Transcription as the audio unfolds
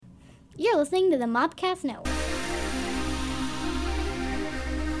You're listening to the Mobcast Network.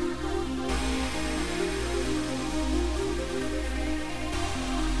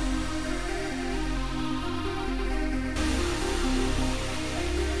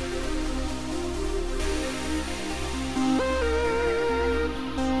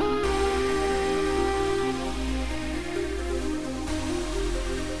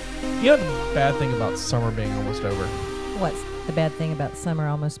 You know the bad thing about summer being almost over? What's the bad thing about summer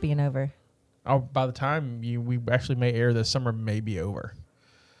almost being over? Oh, by the time we actually may air this, summer may be over.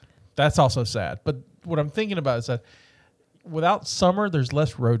 That's also sad. But what I'm thinking about is that without summer, there's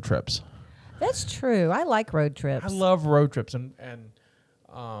less road trips. That's true. I like road trips. I love road trips, and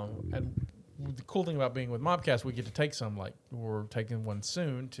the cool thing about being with Mobcast, we get to take some. Like we're taking one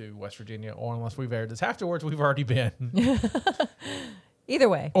soon to West Virginia, or unless we've aired this afterwards, we've already been. Either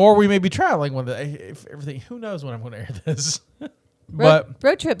way. Or we may be traveling one day. If everything, who knows when I'm going to air this? But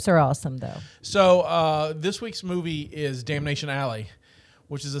road trips are awesome, though. So this week's movie is Damnation Alley,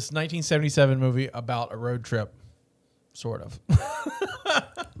 which is this 1977 movie about a road trip, sort of.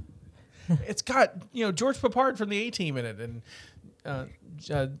 It's got George Papard from the A-Team in it, and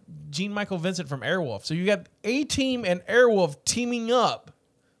Jean Michael Vincent from Airwolf. So you got A-Team and Airwolf teaming up,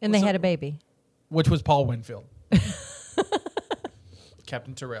 And they had a baby, which was Paul Winfield,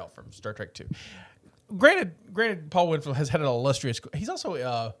 Captain Tyrrell from Star Trek II. Granted, Paul Winfield has had an illustrious. He's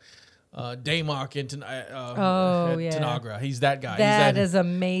also Daymok in Tanagra. He's that guy. That is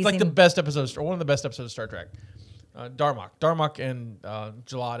amazing. It's like the best episode, or one of the best episodes of Star Trek. Darmok and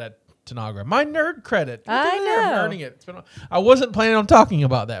Jalad at Tanagra. My nerd credit. I know. I'm earning it. I wasn't planning on talking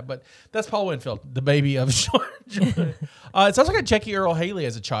about that, but that's Paul Winfield, the baby of George. It's also got Jackie Earle Haley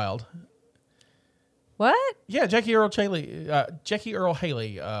as a child. What? Yeah, Jackie Earle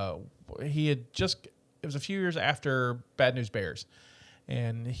Haley. He had just. It was a few years after Bad News Bears,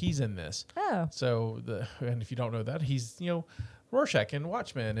 and he's in this. Oh. So and if you don't know that, he's Rorschach in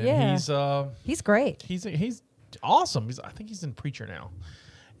Watchmen, and he's great. He's awesome. I think he's in Preacher now,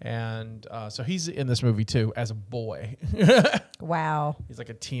 and so he's in this movie too as a boy. Wow. He's like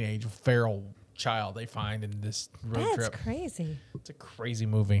a teenage feral child they find in this road trip. That's crazy. It's a crazy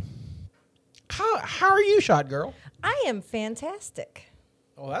movie. How are you, Shot Girl? I am fantastic.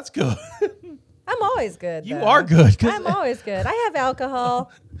 Oh, that's good. I'm always good. You though. are good. I'm always good. I have alcohol.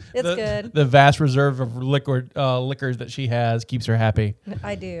 It's good. The vast reserve of liquors that she has keeps her happy.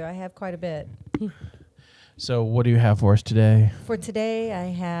 I do. I have quite a bit. So what do you have for us today? For today, I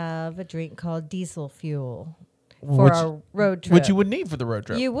have a drink called Diesel Fuel for our road trip. Which you would need for the road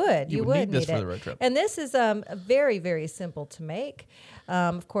trip. You would. You would need this it. for the road trip. And this is very, very simple to make.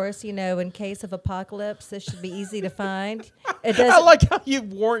 Of course, in case of apocalypse, this should be easy to find. It doesn't. I like how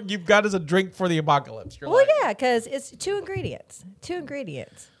you've got as a drink for the apocalypse. Yeah, because it's two ingredients.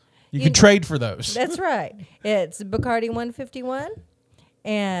 You can trade for those. That's right. It's Bacardi 151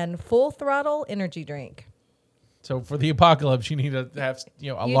 and Full Throttle energy drink. So for the apocalypse, you need to have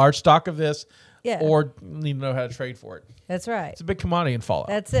a large stock of this, or need to know how to trade for it. That's right. It's a big commodity in Fallout.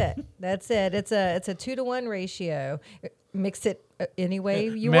 That's it. It's a 2-to-1 ratio. Mix it any way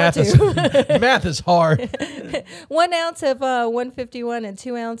you want to. Math is hard. 1 ounce of 151 and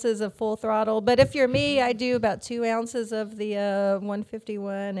 2 ounces of Full Throttle. But if you're me, I do about 2 ounces of the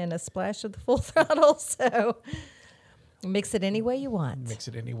 151 and a splash of the Full Throttle. So mix it any way you want.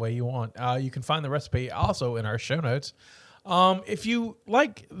 You can find the recipe also in our show notes. If you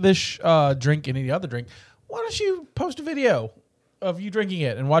like this drink and any other drink, why don't you post a video of you drinking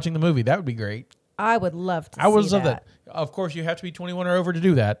it and watching the movie? That would be great. I would love to see that. I would love that. Of course, you have to be 21 or over to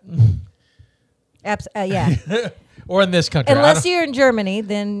do that. Yeah. Or in this country. Unless you're in Germany,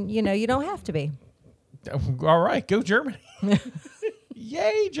 then, you don't have to be. All right. Go Germany.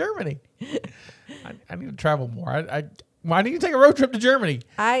 Yay, Germany. I need to travel more. I need to take a road trip to Germany.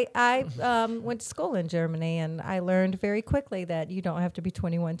 I went to school in Germany, and I learned very quickly that you don't have to be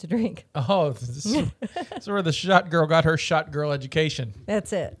 21 to drink. Oh, this is where the Shot Girl got her Shot Girl education.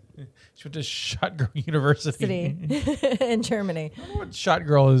 That's it. She went to Shot Girl University. In Germany. I don't know what Shot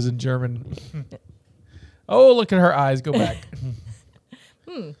Girl is in German. Oh, look at her eyes. Go back.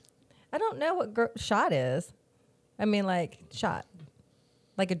 I don't know what shot is. I mean, like shot.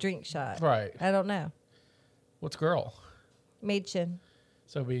 Like a drink shot. Right. I don't know. What's girl? Mädchen.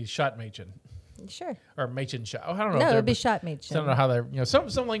 So it'd be shot Mädchen. Sure. Or Mädchen shot. Oh, I don't know. No, it'd be shot Mädchen. I don't know how they're,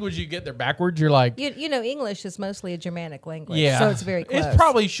 some language you get, they're backwards. You're like. English is mostly a Germanic language. Yeah. So it's very close. It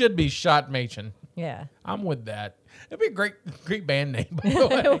probably should be shot Mädchen. Yeah. I'm with that. It'd be a great band name, by the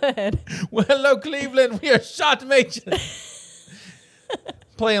way. It would. Well, hello, Cleveland. We are shot Mädchen.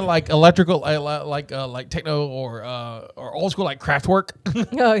 playing like electrical, like techno or old school like Kraftwerk,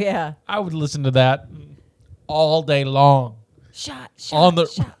 Oh yeah. I would listen to that all day long Shot. on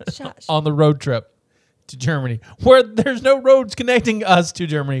the road trip to Germany, where there's no roads connecting us to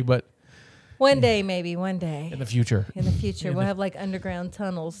Germany, but One day, maybe one day. in the future. We'll have like underground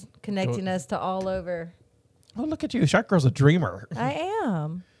tunnels connecting us to all over. Oh, look at you. Shot Girl's a dreamer. I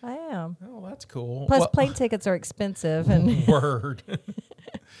am. Oh, that's cool. Plus, plane tickets are expensive, and Word.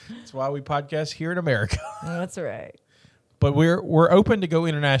 That's why we podcast here in America. that's right. But we're open to go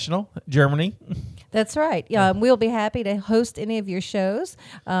international, Germany. That's right. We'll be happy to host any of your shows.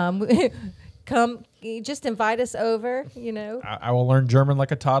 Come, just invite us over. I will learn German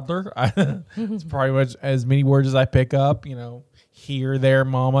like a toddler. It's probably much as many words as I pick up. Here, there,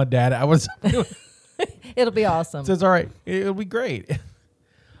 mama, dad. It'll be awesome. So it's all right. It'll be great.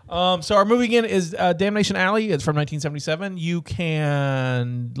 So our movie again is Damnation Alley. It's from 1977. You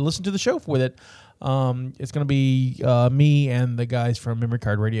can listen to the show with it. It's going to be me and the guys from Memory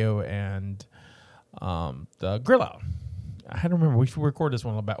Card Radio and the Grill Out. I had to remember. We recorded this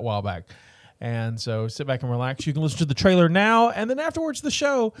one a while back. And so sit back and relax. You can listen to the trailer now, and then afterwards the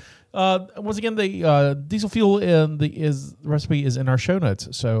show. Once again, the diesel fuel recipe is in our show notes.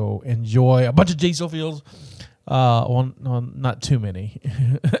 So enjoy a bunch of diesel fuels. Not too many,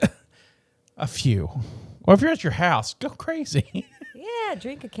 a few. Or if you're at your house, go crazy. Yeah,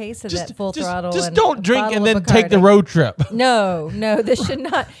 drink a case of that full throttle. Just and don't drink and then Bacardi. take the road trip. No, this should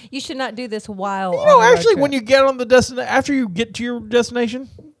not. You should not do this while. Actually, when you get on the destination, after you get to your destination,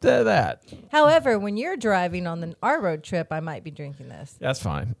 that. However, when you're driving on our road trip, I might be drinking this. That's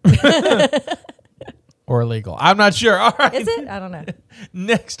fine. Or illegal. I'm not sure. All right. Is it? I don't know.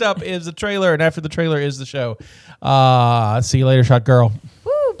 Next up is the trailer, and after the trailer is the show. See you later, Shot Girl.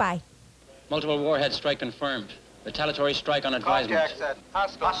 Woo, bye. Multiple warhead strike confirmed. Retaliatory strike on advisement.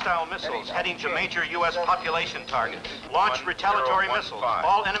 Hostile missiles heading to major U.S. population targets. Launch retaliatory missiles.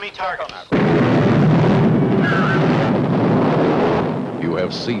 All enemy targets. You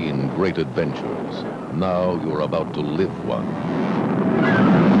have seen great adventures. Now you're about to live one.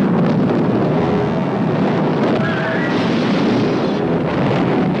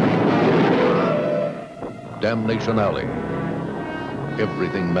 Damnation Alley.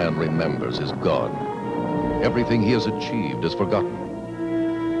 Everything man remembers is gone. Everything he has achieved is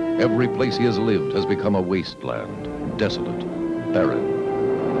forgotten. Every place he has lived has become a wasteland, desolate, barren.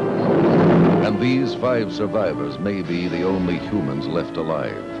 And these 5 survivors may be the only humans left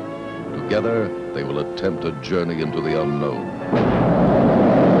alive. Together, they will attempt a journey into the unknown.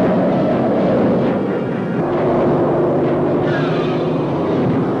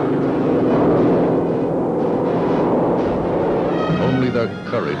 Only their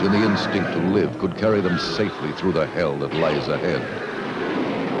courage and the instinct to live could carry them safely through the hell that lies ahead.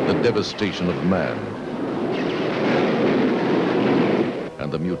 The devastation of man.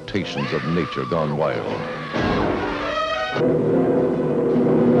 And the mutations of nature gone wild.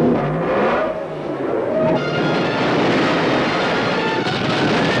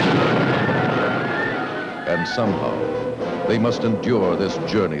 And somehow, they must endure this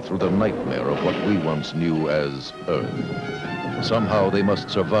journey through the nightmare of what we once knew as Earth. Somehow they must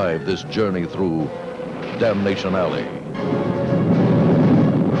survive this journey through Damnation Alley.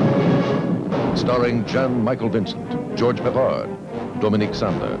 Starring Jan Michael Vincent, George Peppard, Dominique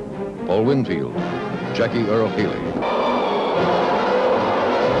Sander, Paul Winfield, Jackie Earl Haley.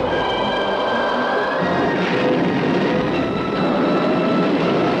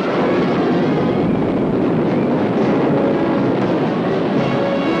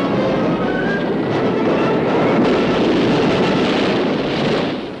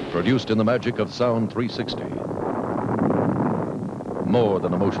 Produced in the magic of Sound 360. More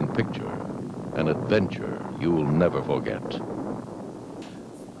than a motion picture, an adventure you'll never forget.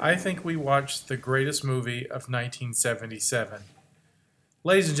 I think we watched the greatest movie of 1977.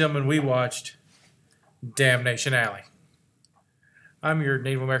 Ladies and gentlemen, we watched Damnation Alley. I'm your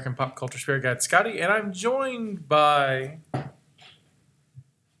Native American pop culture spirit guide, Scotty, and I'm joined by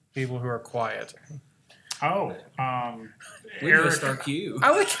people who are quiet. Oh, We Eric. missed our cue.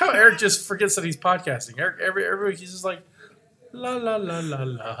 I like how Eric just forgets that he's podcasting. Eric, every week he's just like, la, la, la, la,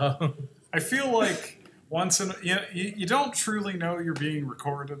 la. I feel like you don't truly know you're being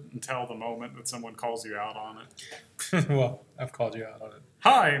recorded until the moment that someone calls you out on it. Well, I've called you out on it.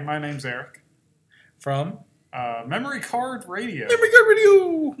 Hi, my name's Eric. From Memory Card Radio. Memory Card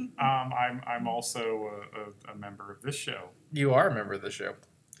Radio. I'm also a member of this show. You are a member of the show.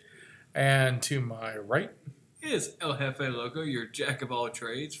 And to my right, Is El Jefe Loco, your jack of all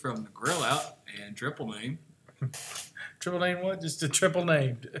trades from the Grill Out and Triple Name. Triple name what? Just a triple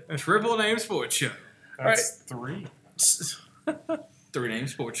named. Triple Name Sports Show. That's 3. 3 Name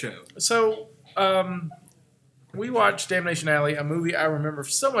Sports Show. So, we watched Damnation Alley, a movie I remember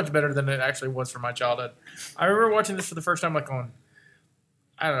so much better than it actually was from my childhood. I remember watching this for the first time, like on,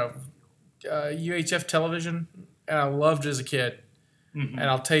 I don't know, UHF television, and I loved it as a kid. Mm-hmm. And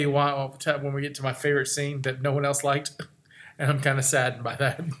I'll tell you why when we get to my favorite scene that no one else liked, and I'm kind of saddened by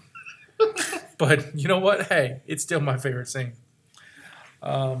that. But you know what? Hey, it's still my favorite scene.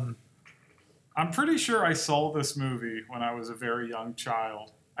 I'm pretty sure I saw this movie when I was a very young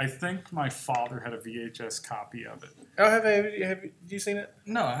child. I think my father had a VHS copy of it. Oh, have you seen it?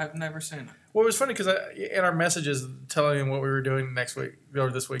 No, I have never seen it. Well, it was funny because in our messages telling them what we were doing next week or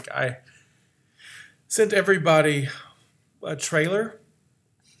this week, I sent everybody a trailer.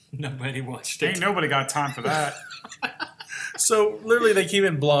 Nobody watched it. Ain't nobody got time for that. So literally, they came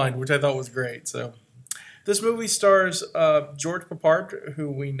in blind, which I thought was great. So this movie stars George Papard,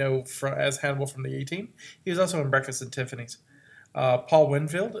 who we know as Hannibal from the A-Team. He was also in Breakfast at Tiffany's. Paul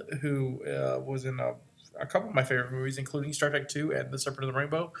Winfield, who was in a couple of my favorite movies, including Star Trek II and The Serpent of the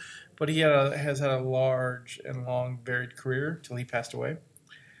Rainbow. But he has had a large and long, varied career till he passed away.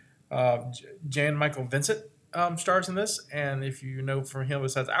 Jan Michael Vincent stars in this, and if you know from him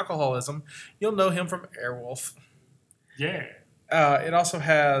besides alcoholism, you'll know him from Airwolf. Yeah. It also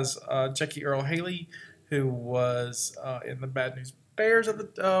has Jackie Earl Haley, who was in the Bad News Bears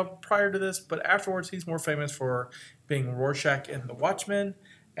prior to this, but afterwards he's more famous for being Rorschach in The Watchmen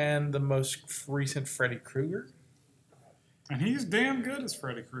and the most recent Freddy Krueger. And he's damn good as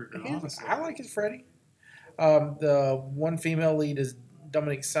Freddy Krueger, honestly. I like his Freddy. The one female lead is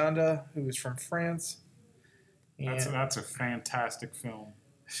Dominique Sanda, who is from France. That's a fantastic film.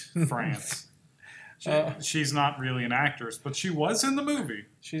 France. She's not really an actress, but she was in the movie.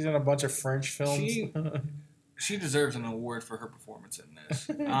 She's in a bunch of French films. She deserves an award for her performance in this.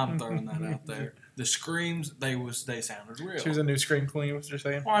 I'm throwing that out there. The screams, they sounded real. She was a new Scream Queen, what you're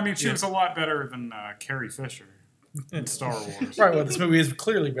saying? Well, I mean, she was a lot better than Carrie Fisher in Star Wars. Right, well, this movie is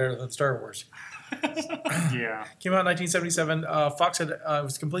clearly better than Star Wars. Yeah. Came out in 1977. Fox had it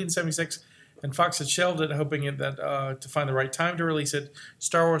was completed in 76, and Fox had shelved it, hoping that to find the right time to release it.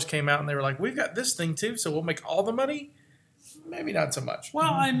 Star Wars came out, and they were like, we've got this thing, too, so we'll make all the money? Maybe not so much.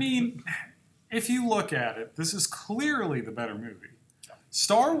 Well, I mean, if you look at it, this is clearly the better movie.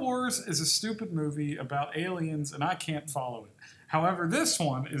 Star Wars is a stupid movie about aliens, and I can't follow it. However, this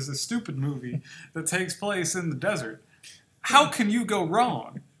one is a stupid movie that takes place in the desert. How can you go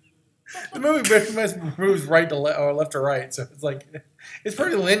wrong? The movie moves right to left to right, so it's like it's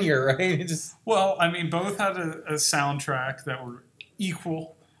pretty linear, right? Well, I mean, both had a soundtrack that were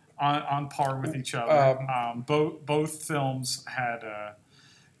equal on par with each other. Both films had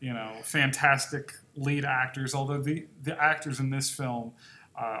fantastic lead actors. Although the actors in this film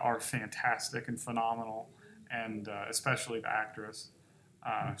are fantastic and phenomenal, and especially the actress,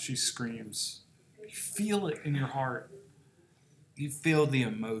 she screams. You feel it in your heart. You feel the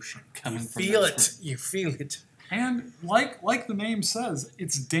emotion coming from You feel it. And like the name says,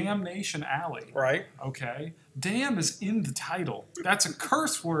 it's Damnation Alley. Right. Okay? Damn is in the title. That's a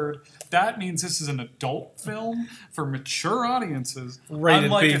curse word. That means this is an adult film for mature audiences. Rated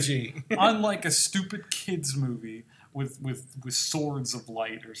PG. Unlike a stupid kids movie with swords of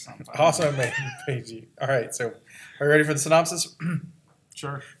light or something. Also made PG. All right, so are you ready for the synopsis?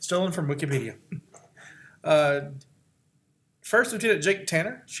 Sure. Stolen from Wikipedia. First Lieutenant Jake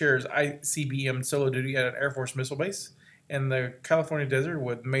Tanner shares ICBM solo duty at an Air Force missile base in the California desert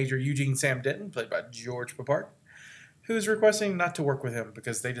with Major Eugene Sam Denton, played by George Papard, who is requesting not to work with him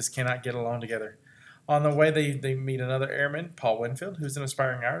because they just cannot get along together. On the way, they meet another airman, Paul Winfield, who's an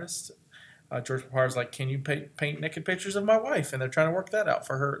aspiring artist. George Papard's like, can you paint naked pictures of my wife? And they're trying to work that out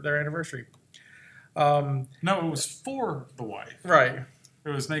for their anniversary. No, it was for the wife. Right. It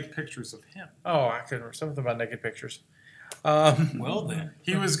was naked pictures of him. Oh, I couldn't remember something about naked pictures. Well then,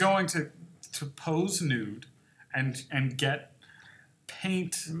 he was going to pose nude and get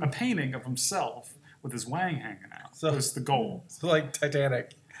a painting of himself with his wang hanging out. So was the goal. So like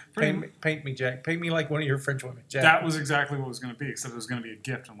Titanic. Paint me, Jack. Paint me like one of your French women, Jack. That was exactly what it was going to be, except it was going to be a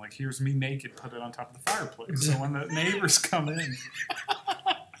gift. I'm like, here's me naked, put it on top of the fireplace. So when the neighbors come in,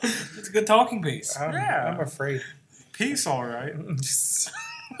 it's a good talking piece. I'm afraid. Peace, all right.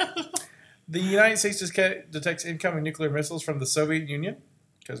 The United States detects incoming nuclear missiles from the Soviet Union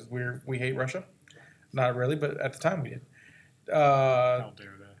because we hate Russia. Not really, but at the time we did. How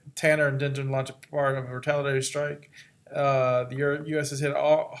dare that? Tanner and Denton launch a part of a retaliatory strike. The U.S. is hit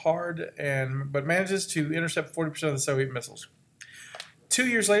hard, but manages to intercept 40% of the Soviet missiles. 2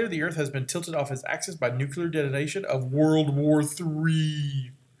 years later, the Earth has been tilted off its axis by nuclear detonation of World War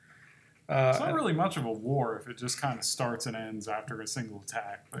III. It's not really much of a war if it just kind of starts and ends after a single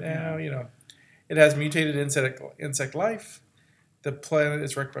attack. But, Now, it has mutated insect life. The planet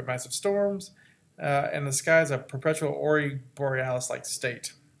is wrecked by massive storms. And the sky is a perpetual Aurora Borealis-like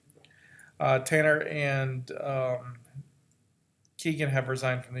state. Tanner and Keegan have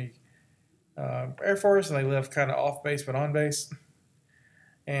resigned from the Air Force, and they live kind of off base but on base.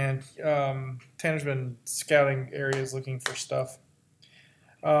 And Tanner's been scouting areas looking for stuff.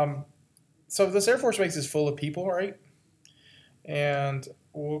 So this Air Force base is full of people, right? And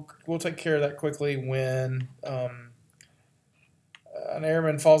we'll take care of that quickly when an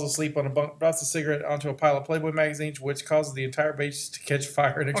airman falls asleep on a bunk, drops a cigarette onto a pile of Playboy magazines, which causes the entire base to catch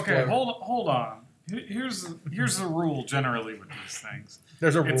fire and explode. Okay, hold on. Here's the rule generally with these things.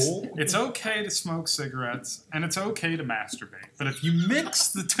 There's a rule? It's okay to smoke cigarettes, and it's okay to masturbate. But if you mix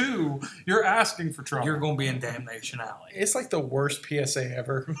the two, you're asking for trouble. You're going to be in Damnation Alley. It's like the worst PSA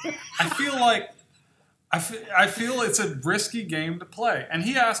ever. I feel it's a risky game to play. And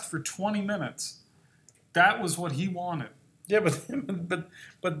he asked for 20 minutes. That was what he wanted. Yeah,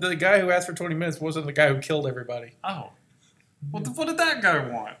 but the guy who asked for 20 minutes wasn't the guy who killed everybody. Oh. Well, what did that guy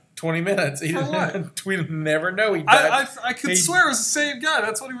want? 20 minutes. For what? We never know. He died. I could swear it was the same guy.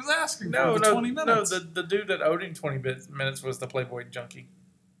 That's what he was asking for, 20 minutes. No, the dude that owed him 20 minutes was the Playboy junkie.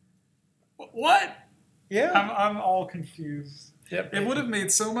 What? Yeah. I'm all confused. Yep. It would have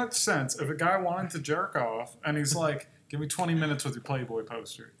made so much sense if a guy wanted to jerk off and he's like, give me 20 minutes with your Playboy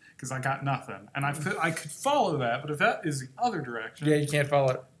poster because I got nothing. And I could follow that, but if that is the other direction. Yeah, you can't follow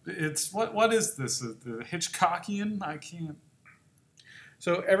it. It's, what is this? The Hitchcockian? I can't.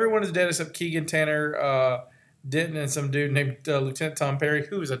 So everyone is dead except Keegan, Tanner, Denton, and some dude named Lieutenant Tom Perry,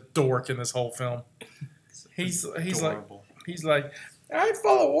 who is a dork in this whole film. He's like, I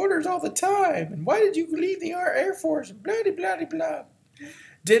follow orders all the time. And why did you leave the Air Force? Blah, blah, blah, blah.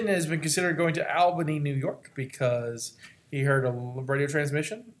 Denton has been considered going to Albany, New York, because he heard a radio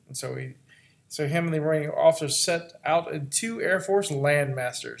transmission. And so him and the Marine officers set out in 2 Air Force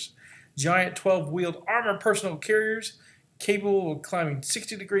Landmasters, giant 12-wheeled armored personal carriers capable of climbing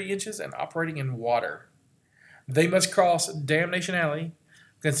 60-degree inches and operating in water. They must cross Damnation Alley,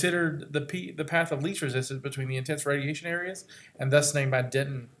 considered the path of least resistance between the intense radiation areas, and thus named by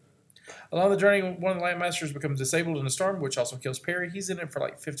Denton. Along the journey, one of the Landmasters becomes disabled in a storm, which also kills Perry. He's in it for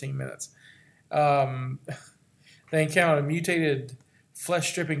like 15 minutes. They encounter mutated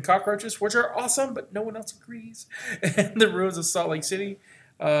flesh-stripping cockroaches, which are awesome, but no one else agrees. And the ruins of Salt Lake City,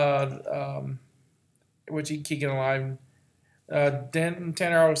 which eat Keegan alive. Denton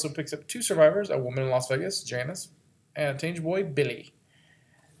Tanner also picks up 2 survivors, a woman in Las Vegas, Janice, and a teenage boy, Billy.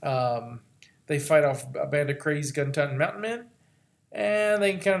 They fight off a band of crazed gun-toting mountain men, and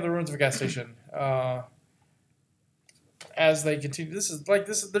they encounter the ruins of a gas station. As they continue,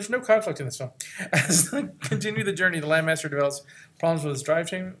 there's no conflict in this film. As they continue the journey, the Landmaster develops problems with his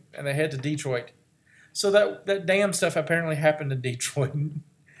drivetrain, and they head to Detroit. So that damn stuff apparently happened in Detroit.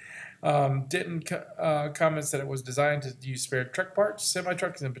 Denton comments that it was designed to use spare truck parts,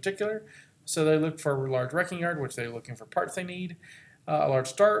 semi-trucks in particular. So they look for a large wrecking yard, which they're looking for parts they need. A large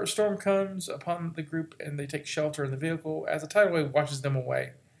storm comes upon the group, and they take shelter in the vehicle as a tidal wave washes them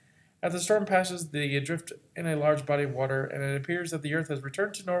away. As the storm passes, they drift in a large body of water, and it appears that the Earth has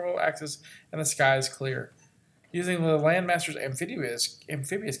returned to normal axis and the sky is clear. Using the Landmaster's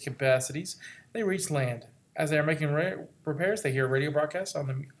amphibious capacities, they reach land. As they are making repairs, they hear a radio broadcast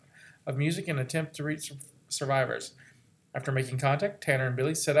of music and attempt to reach survivors. After making contact, Tanner and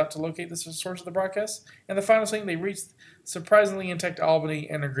Billy set out to locate the source of the broadcast, and the final scene, they reach surprisingly intact Albany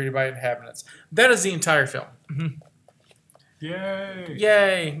and are greeted by inhabitants. That is the entire film. Yay!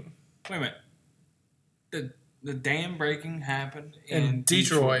 Yay! Wait a minit. The dam breaking happened in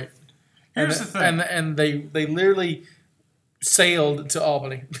Detroit. Here's the thing. And they literally sailed to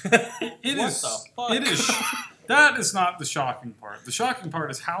Albany. It is. That is not the shocking part. The shocking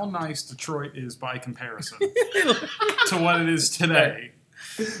part is how nice Detroit is by comparison to what it is today.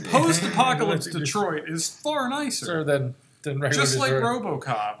 Post-apocalypse Detroit is far nicer than regular just like Detroit.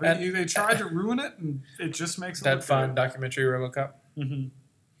 RoboCop. They tried to ruin it, and it just makes it that look fine good. documentary RoboCop. Mm-hmm.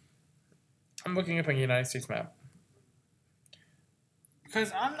 I'm looking up a United States map.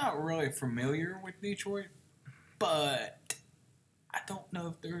 Because I'm not really familiar with Detroit, but I don't know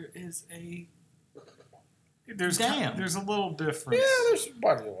if there is a dam. There's a little difference. Yeah, there's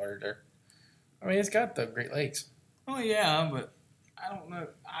body of water there. I mean, it's got the Great Lakes. Oh yeah, but I don't know.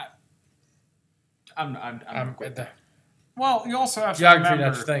 I'm at the Well, you also have to geography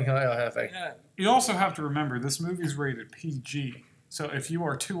remember. thing. You also have to remember this movie's rated PG. So if you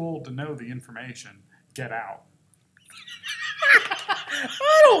are too old to know the information, get out.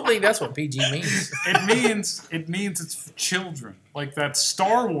 I don't think that's what PG means. It means it's for children, like that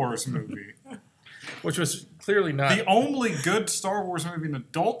Star Wars movie. Which was clearly not. The only good Star Wars movie an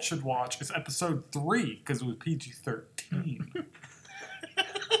adult should watch is Episode 3 because it was PG-13.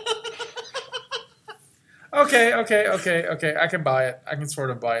 Okay. I can buy it. I can sort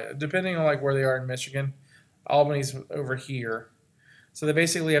of buy it. Depending on like where they are in Michigan. Albany's over here. So they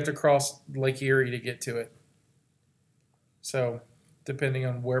basically have to cross Lake Erie to get to it. So, depending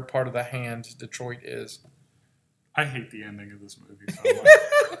on where part of the hand Detroit is. I hate the ending of this movie so much.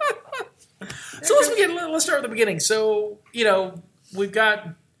 So let's start at the beginning. So, we've got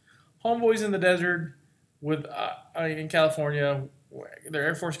homeboys in the desert with in California. They're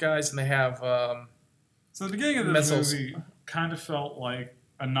Air Force guys, and they have So the beginning of this missiles. movie kind of felt like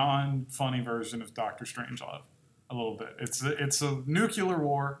a non-funny version of Doctor Strangelove. A little bit. It's a nuclear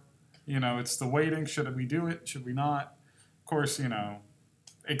war. It's the waiting. Should we do it? Should we not? Of course,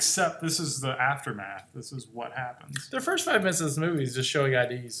 except this is the aftermath. This is what happens. The first 5 minutes of this movie is just showing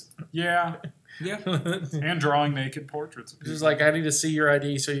IDs. Yeah. Yeah. And drawing naked portraits of people. Just like, I need to see your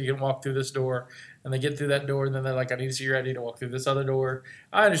ID so you can walk through this door. And they get through that door, and then they're like, I need to see your ID to walk through this other door.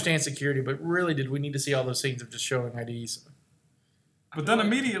 I understand security, but really, did we need to see all those scenes of just showing IDs? But then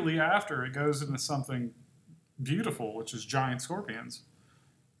immediately after, it goes into something beautiful, which is giant scorpions.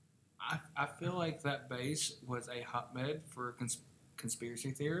 I feel like that base was a hotbed for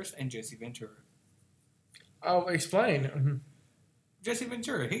conspiracy theorists and Jesse Ventura. Oh, explain. Jesse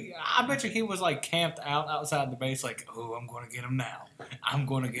Ventura, I bet you he was like camped outside the base, like, oh, I'm going to get him now. I'm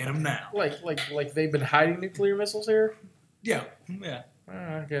going to get him now. Like they've been hiding nuclear missiles here? Yeah.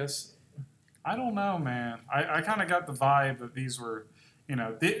 I guess. I don't know, man. I kind of got the vibe that these were,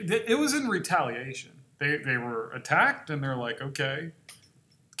 it was in retaliation. They were attacked, and they're like, okay,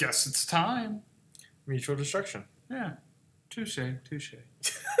 guess it's time. Mutual destruction. Yeah. Touche. I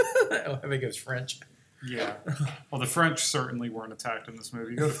think it was French. Yeah. Well, the French certainly weren't attacked in this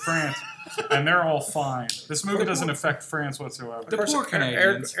movie. You go to France, and they're all fine. This movie doesn't affect France whatsoever. The poor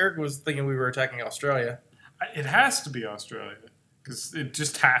Canadians. Eric was thinking we were attacking Australia. It has to be Australia, because it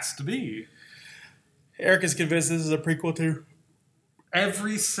just has to be. Eric is convinced this is a prequel to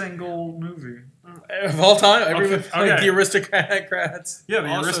Every single movie. of all time. Okay. The Aristocrats. Yeah, the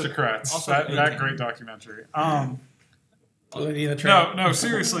Also- Aristocrats. also that 18. great documentary. Lady and the Tramp. No,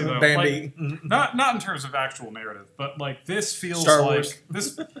 seriously though. Bambi. Like, not in terms of actual narrative, but like this feels Star like Wars.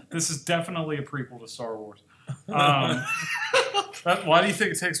 this is definitely a prequel to Star Wars. Why do you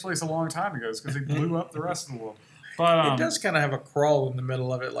think it takes place a long time ago? It's because they blew up the rest of the world. But It does kind of have a crawl in the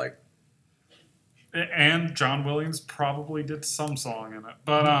middle of it, like. and John Williams probably did some song in it.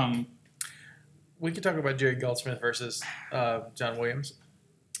 But We could talk about Jerry Goldsmith versus John Williams.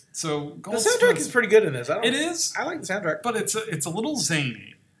 so The Goldsmith, soundtrack is pretty good in this. It is, I like the soundtrack. but it's a little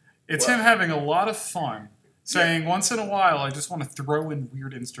zany. It's him having a lot of fun, saying once in a while, I just want to throw in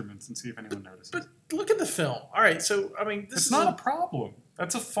weird instruments and see if anyone notices. But look at the film. All right, so I mean, this It's is not a problem.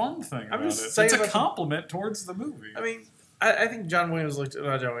 That's a fun thing I'm about it. just saying It's a about the- compliment towards the movie. I mean, I think John Williams not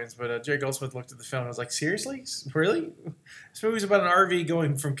John Williams, but Jerry Goldsmith looked at the film and was like, seriously? Really? This movie's about an RV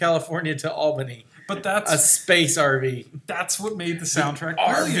going from California to Albany. but A that's space RV. what made the soundtrack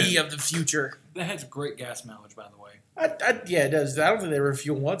RV brilliant. of the future. That has great gas mileage, by the way. Yeah, it does. I don't think they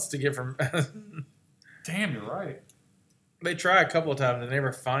refuel once to get from... Damn, you're right. They try a couple of times and they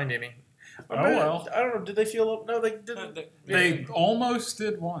never find any. Oh, well. I don't know. Did they fuel up? No, they didn't. They almost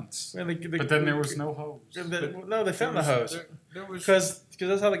did once, And but then there was no hose. No, they found the hose. There was Because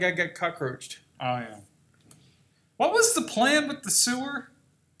that's how the guy got cockroached. Oh yeah. What was the plan with the sewer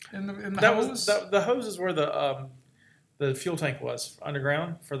in the That hose? was the hose is where the fuel tank was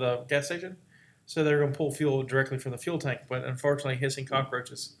underground for the gas station. So they were going to pull fuel directly from the fuel tank, but unfortunately, hissing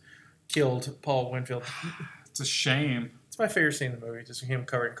cockroaches killed Paul Winfield. It's a shame. It's my favorite scene in the movie, just him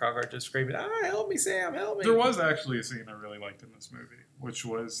covered in cockroaches, screaming, help me, Sam, help me." There was actually a scene I really liked in this movie, which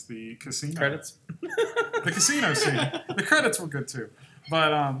was the casino Credits. The casino scene. The credits were good too,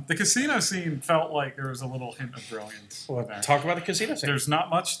 but the casino scene felt like there was a little hint of brilliance. in there. Talk about the casino scene. There's not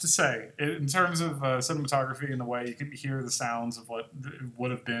much to say in terms of cinematography and the way you can hear the sounds of what it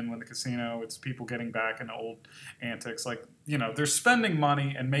would have been when the casino. It's people getting back into old antics. Like, they're spending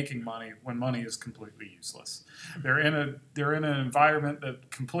money and making money when money is completely useless. They're in an environment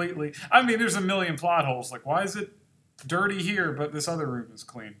that completely. I mean, there's a million plot holes. Like, why is it dirty here, but this other room is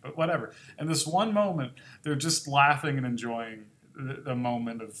clean? But whatever. And this one moment, they're just laughing and enjoying the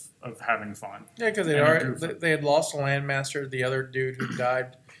moment of having fun. Yeah, because they had lost a landmaster. The other dude who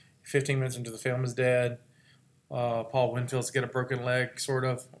died 15 minutes into the film is dead. Paul Winfield's get a broken leg, sort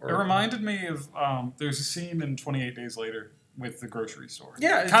of. It reminded me of there's a scene in 28 Days Later with the grocery store.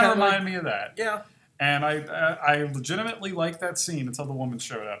 Yeah, it kind of reminded me of that. Yeah. And I legitimately liked that scene until the woman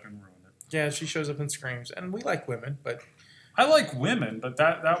showed up and ruined it. Yeah, she shows up and screams. And we like women, but... I like women, but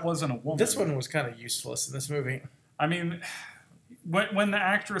that wasn't a woman. This one was kind of useless in this movie. I mean, when the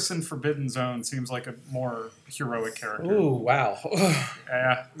actress in Forbidden Zone seems like a more heroic character. Ooh, wow.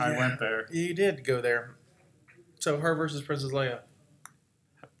 Yeah, I went there. You did go there. So her versus Princess Leia.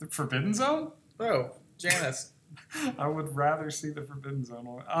 The Forbidden Zone? Oh, Janice. I would rather see the Forbidden Zone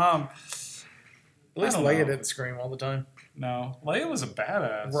one. At least Leia didn't scream all the time. No, Leia was a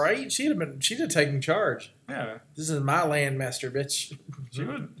badass. Right? She'd have taken charge. Yeah. This is my landmaster, bitch. She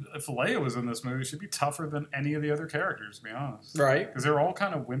would, if Leia was in this movie, she'd be tougher than any of the other characters, to be honest. Right. Because they're all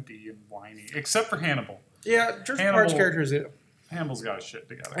kind of wimpy and whiny, except for Hannibal. Yeah, George Park's character is it. Hannibal's got his shit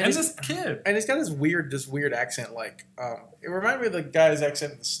together. And this kid. And he's got this weird accent. Like, it reminded me of the guy's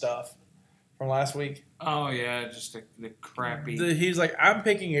accent in The Stuff from last week. Oh, yeah, just the crappy... He's like, I'm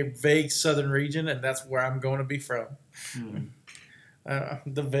picking a vague southern region, and that's where I'm going to be from.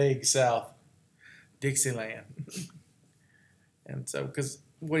 The vague South. Dixieland. And so, because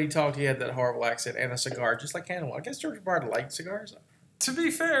when he talked, he had that horrible accent and a cigar, just like Hannibal. I guess George Bard liked cigars. To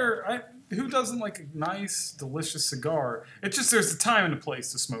be fair, who doesn't like a nice, delicious cigar? It's just there's a time and a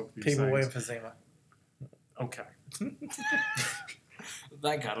place to smoke these People things. with emphysema. Okay.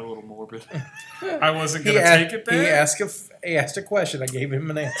 That got a little morbid. I wasn't going to take it there. He asked a question. I gave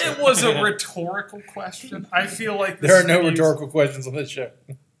him an answer. It was a rhetorical question. I feel like there are no rhetorical questions on this show.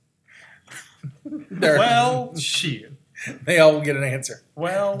 Well, shit. They all will get an answer.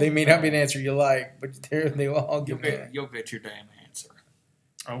 Well, they may not be an answer you like, but they will all get an answer. You'll get your damn answer.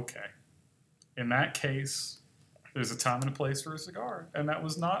 Okay. In that case, there's a time and a place for a cigar, and that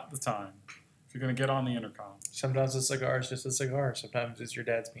was not the time. If you're going to get on the intercom. Sometimes a cigar is just a cigar. Sometimes it's your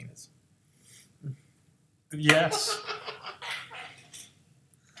dad's penis. Yes.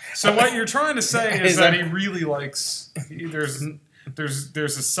 So what you're trying to say is that he really likes. There's a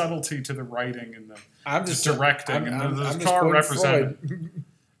subtlety to the writing and the directing and the car represented.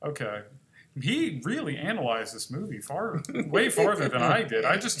 Okay. He really analyzed this movie way farther than I did.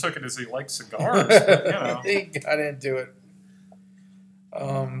 I just took it as he liked cigars. But, he got into it. I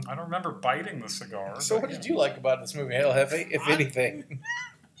don't remember biting the cigar. So what did you like about this movie, Hail Hefe, if anything?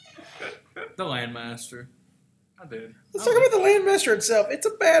 The Landmaster. I did. Let's talk about the Landmaster itself. It's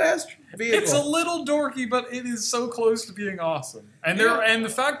a badass vehicle. It's a little dorky, but it is so close to being awesome. And and the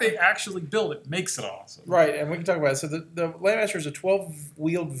fact they actually build it makes it awesome. Right, and we can talk about it. So the Landmaster is a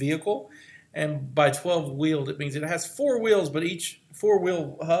 12-wheeled vehicle, and by 12-wheeled, it means it has 4 wheels, but each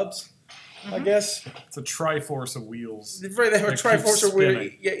 4-wheel hubs. I guess it's a triforce of wheels. Right, they have a triforce of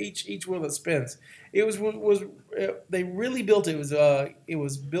wheels. Yeah, each wheel that spins. It was they really built it. It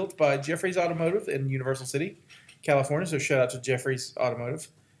was built by Jeffries Automotive in Universal City, California. So shout out to Jeffries Automotive.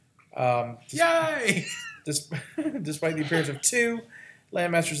 Yay! Despite the appearance of 2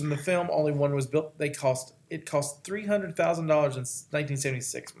 Landmasters in the film, only 1 was built. It cost $300,000 in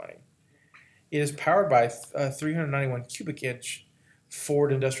 1976 money. It is powered by a 391 cubic inch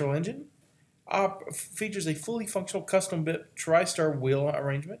Ford industrial engine. Features a fully functional custom-built TriStar wheel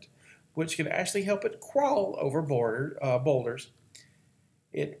arrangement, which can actually help it crawl over boulders.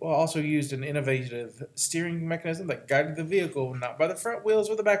 It also used an innovative steering mechanism that guided the vehicle not by the front wheels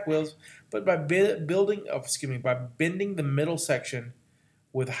or the back wheels, but by bending the middle section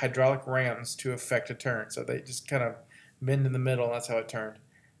with hydraulic rams to effect a turn. So they just kind of bend in the middle, and that's how it turned,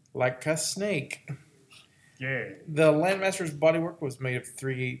 like a snake. Yeah. The Landmaster's bodywork was made of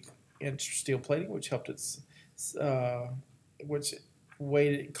 3/8-inch steel plating, which helped caused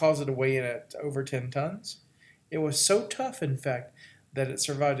it to weigh in at over 10 tons. It was so tough, in fact, that it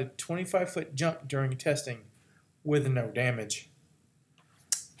survived a 25-foot jump during testing with no damage.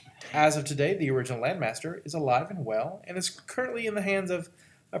 As of today, the original Landmaster is alive and well and is currently in the hands of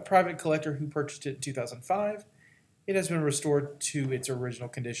a private collector who purchased it in 2005. It has been restored to its original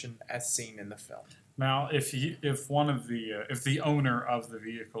condition as seen in the film. Now, if the owner of the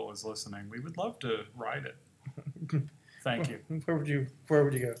vehicle is listening, we would love to ride it. Thank you. Where would you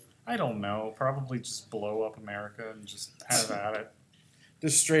go? I don't know. Probably just blow up America and just have at it.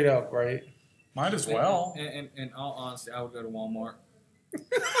 Just straight up, right? Might as well. In all honesty, I would go to Walmart.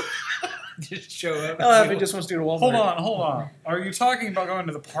 Just show up. He just wants to go to Walmart. Hold on. Are you talking about going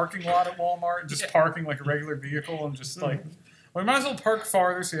to the parking lot at Walmart and just parking like a regular vehicle and just like... Well, you might as well park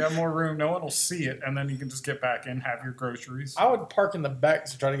farther so you have more room. No one will see it, and then you can just get back in, have your groceries. I would park in the back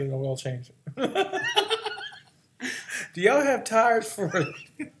to try to get an oil change. Do y'all have tires for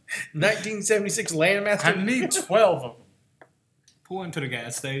 1976 Landmaster? I need 12 of them. Pull into the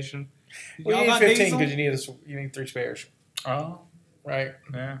gas station. Well, you Y'all need got 15 diesel? because you need 3 spares. Oh, Right.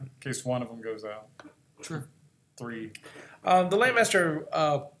 yeah. In case one of them goes out. True. 3. The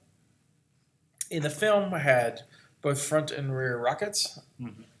Landmaster in the film had both front and rear rockets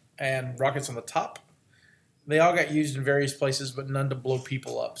and rockets on the top. They all got used in various places, but none to blow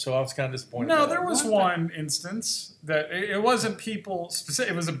people up. So I was kind of disappointed. No, by that. there was one instance that it wasn't people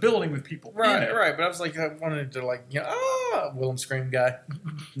specific. It was a building with people in Right, it. right. But I was like, I wanted to Willem Scream guy.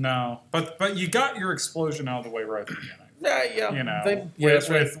 No, but you got your explosion out of the way right at the beginning. Yeah. You know, that's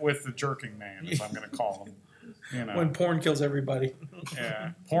right. with the jerking man, as I'm going to call him. You know, When porn kills everybody.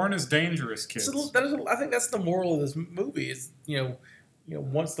 yeah, porn is dangerous, kids. I think that's the moral of this movie. Is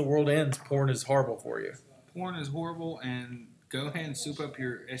once the world ends, porn is horrible for you. Porn is horrible, and go ahead and soup up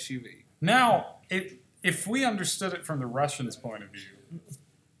your SUV. Now, if we understood it from the Russians' point of view,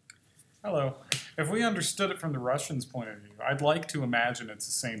 if we understood it from the Russians' point of view, I'd like to imagine it's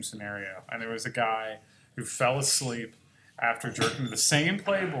the same scenario. And there was a guy who fell asleep after jerking the same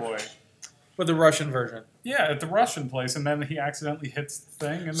Playboy. But the Russian version. Yeah, at the Russian place, and then he accidentally hits the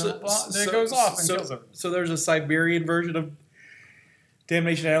thing, and then it goes off and kills him. So there's a Siberian version of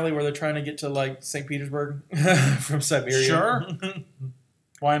Damnation Alley where they're trying to get to like St. Petersburg from Siberia. Sure.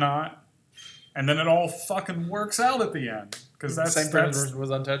 Why not? And then it all fucking works out at the end. Because St. Petersburg was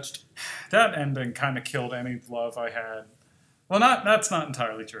untouched. That ending kind of killed any love I had. Well, that's not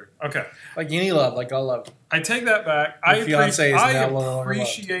entirely true. Okay. Like any love, like all love. I take that back. Your fiancé is now no longer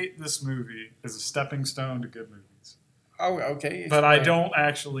appreciate this movie as a stepping stone to good movies. Oh, okay. But I don't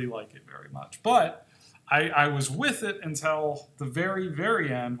actually like it very much. But I was with it until the very,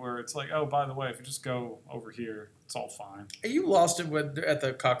 very end where it's like, oh, by the way, if you just go over here, it's all fine. You lost it at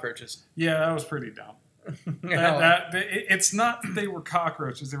the cockroaches. Yeah, that was pretty dumb. It's not that they were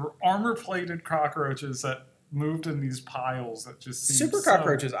cockroaches. They were armor-plated cockroaches that moved in these piles that just seemed Super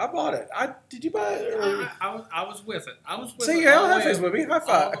cockroaches. I bought it. Did you buy it? I was with it. I was with See, it. hell, half with me. High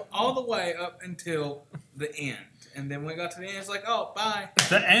five. All the way up until the end. And then when we got to the end, it's like, oh, bye.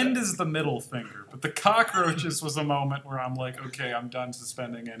 The end is the middle finger, but the cockroaches was a moment where I'm like, okay, I'm done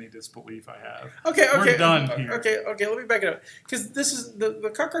suspending any disbelief I have. Okay. We're done here. Okay. Let me back it up because this is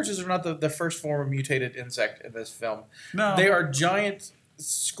the cockroaches are not the first form of mutated insect in this film. No, they are giant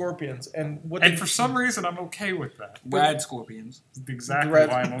scorpions, and for some reason I'm okay with that. Rad scorpions. Exactly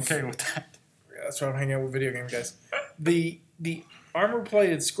why I'm okay with that. That's why I'm hanging out with video game guys. The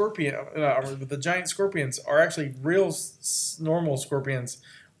armor-plated scorpion, the giant scorpions are actually real normal scorpions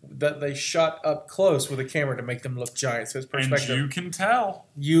that they shot up close with a camera to make them look giant. So it's perspective. And you can tell.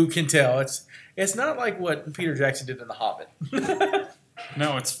 You can tell. It's not like what Peter Jackson did in The Hobbit.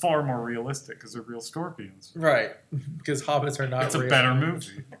 No, it's far more realistic because they're real scorpions. Right. Because hobbits are not real. It's a better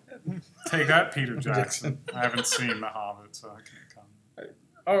movie. Take that, Peter Jackson. I haven't seen The Hobbit, so I can't comment.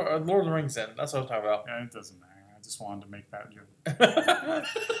 Oh, Lord of the Rings then. That's what I'm talking about. Yeah, it doesn't matter. I just wanted to make that joke.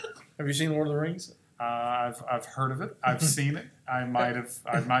 Have you seen Lord of the Rings? I've heard of it. I've seen it. I might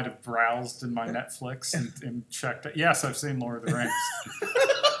have browsed in my Netflix and checked it. Yes, I've seen Lord of the Rings.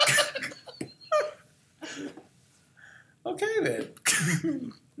 Okay then.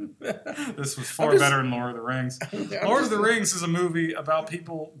 This was far better than Lord of the Rings. Lord of the Rings is a movie about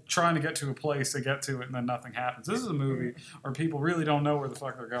people trying to get to a place, they get to it, and then nothing happens. This is a movie where people really don't know where the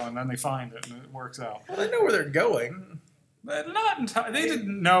fuck they're going, and then they find it, and it works out. Well, they know where they're going. But not entirely. They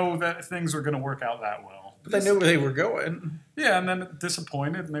didn't know that things were going to work out that well. But they knew where they were going. Yeah, and then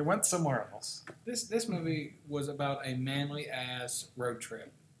disappointed, and they went somewhere else. This movie was about a manly-ass road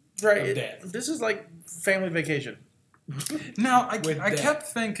trip. Right. This is like family vacation. Now, I kept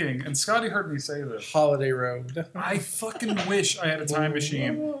thinking, and Scotty heard me say this. Holiday Road. I fucking wish I had a time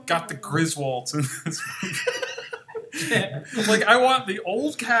machine, got the Griswolds in this movie. Like, I want the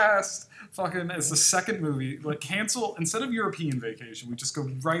old cast fucking as the second movie. Like, cancel, instead of European Vacation, we just go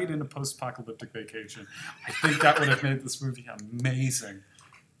right into post-apocalyptic Vacation. I think that would have made this movie amazing.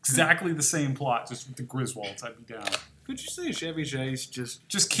 Exactly the same plot, just with the Griswolds. I'd be down. Could you see Chevy Chase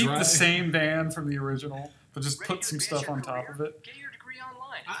just keep the same van from the original, but just put some stuff on top of it? Get your degree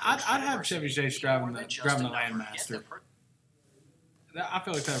online. I'd have Chevy Chase driving the Landmaster. I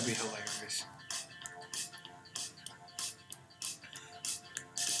feel like that would be hilarious.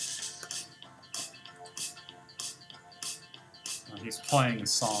 He's playing a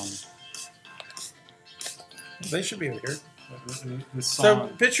song. They should be over here. This So, song.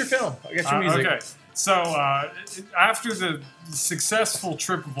 pitch your film. I got your music. Okay. So after the successful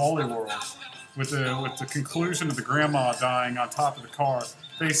trip of Wally World, with the conclusion of the grandma dying on top of the car,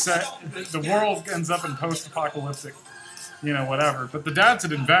 they said the world ends up in post-apocalyptic whatever. But the dad's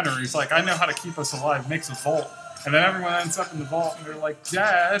an inventor. He's like, I know how to keep us alive. Makes a vault. And then everyone ends up in the vault, and they're like,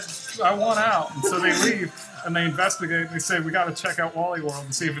 Dad, I want out. And so they leave, and they investigate, and they say, we got to check out Wally World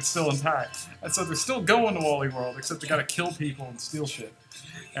and see if it's still intact. And so they're still going to Wally World, except they got to kill people and steal shit.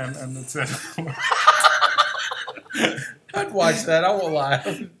 And that's it. I'd watch that. I won't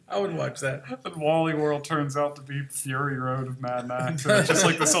lie. I would watch that. And Wally World turns out to be Fury Road of Mad Max. And it's just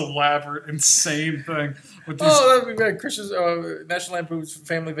like this elaborate, insane thing. With these that would be bad. Christian's National Lampoon's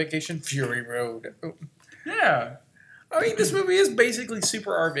Family Vacation, Fury Road. Yeah. I mean, this movie is basically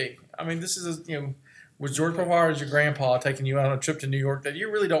super RV. I mean, this is, with George Papard as your grandpa taking you out on a trip to New York that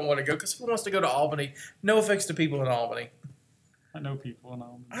you really don't want to go because who wants to go to Albany? No offense to people in Albany. I know people in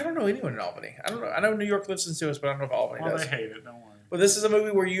Albany. I don't know anyone in Albany. I don't know. I know New York listens to us, but I don't know if Albany does. They hate it. Don't worry. But this is a movie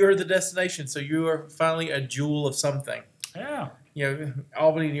where you are the destination, so you are finally a jewel of something. Yeah.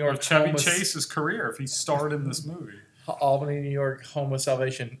 Albany, New York. Or Chevy Chase's career if he starred in this movie. Albany, New York, home of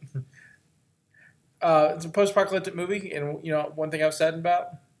salvation. It's a post-apocalyptic movie, and one thing I was sad about: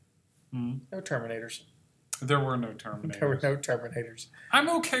 no Terminators. There were no Terminators. There were no Terminators. I'm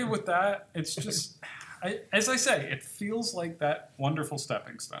okay with that. It's just, as I say, it feels like that wonderful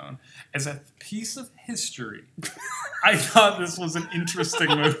stepping stone. As a piece of history, I thought this was an interesting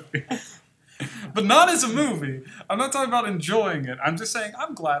movie. But not as a movie. I'm not talking about enjoying it. I'm just saying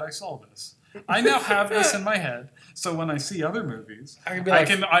I'm glad I saw this. I now have this in my head, so when I see other movies, I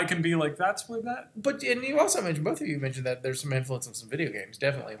can be like, that's where that. But and you also mentioned, both of you mentioned that there's some influence on some video games,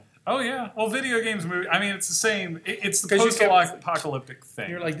 definitely. Oh yeah, well, video games movie. I mean, it's the same. It's the post-apocalyptic thing.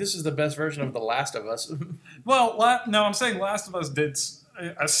 You're like, this is the best version of The Last of Us. Well, no, I'm saying Last of Us did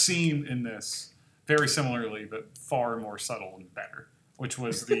a scene in this very similarly, but far more subtle and better, which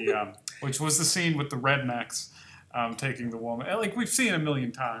was the scene with the rednecks. Taking the woman. Like, we've seen it a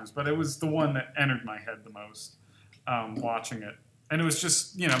million times, but it was the one that entered my head the most watching it. And it was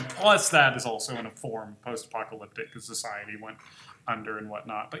just, plus that is also in a form post-apocalyptic because society went under and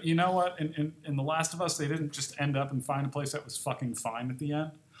whatnot. But you know what? In The Last of Us, they didn't just end up and find a place that was fucking fine at the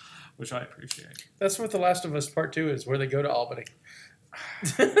end, which I appreciate. That's what The Last of Us Part 2 is, where they go to Albany.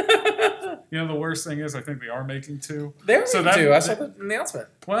 The worst thing is I think they are making 2. They're making 2. I saw the announcement.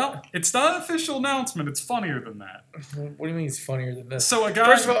 Well, it's not an official announcement. It's funnier than that. What do you mean it's funnier than this? So a guy...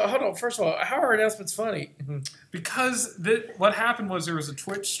 First of all, how are announcements funny? Because what happened was there was a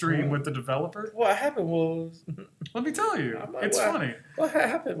Twitch stream with the developer. What happened was... Let me tell you. It's funny. What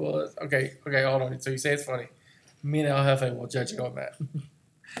happened was... Okay, hold on. So you say it's funny. Me and El Jefe will judge you on that.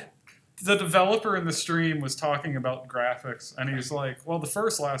 The developer in the stream was talking about graphics, and he was like, well, the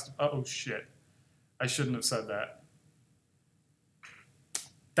first oh, shit. I shouldn't have said that.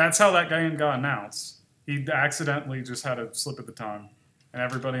 That's how that game got announced. He accidentally just had a slip of the tongue, and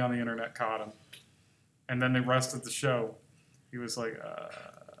everybody on the internet caught him. And then the rest of the show, he was like,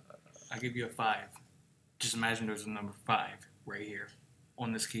 I give you a 5. Just imagine there's a number 5 right here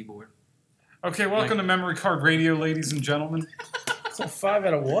on this keyboard. Okay, welcome to Memory Card Radio, ladies and gentlemen. So 5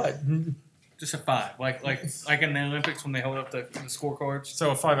 out of what? Just a 5, like in the Olympics when they hold up the scorecards.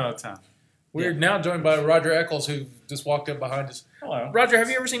 So a 5 out of 10. We're now joined by Roger Eccles, who just walked up behind us. Hello, Roger. Have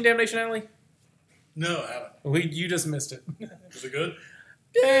you ever seen Damnation, Alley? No, I haven't. You just missed it. Was it good?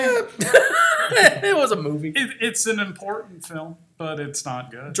 Yeah, it was a movie. It's an important film, but it's not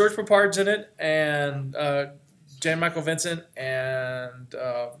good. George Papard's in it, and Jan Michael Vincent, and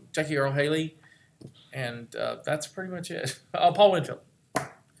Jackie Earle Haley, and that's pretty much it. Paul Winfield.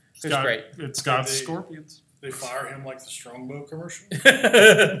 It's great. It's got scorpions. They fire him like the Strongbow commercial?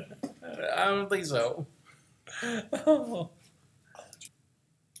 I don't think so.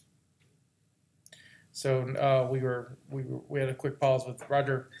 So we had a quick pause with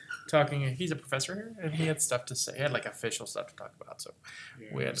Roger talking. He's a professor here, and he had stuff to say. He had like official stuff to talk about. So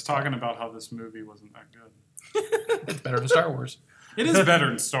we had talking about how this movie wasn't that good. It's better than Star Wars. It is better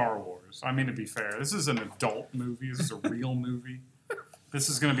than Star Wars. I mean, to be fair, this is an adult movie. This is a real movie. This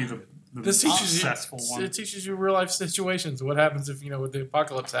is going to be the successful one. It teaches you real life situations. What happens if when the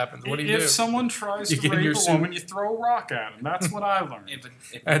apocalypse happens? What do you do? If someone tries to rape a woman, you throw a rock at him. That's what I learned.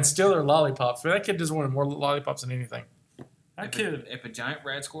 And still they're lollipops. That kid just wanted more lollipops than anything. If a giant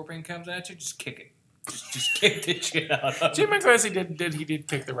red scorpion comes at you, just kick it. Just kick the shit out of it. Jim McClancy did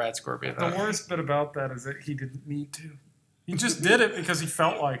kick the rat scorpion. The worst bit about that is that he didn't need to. He just did it because he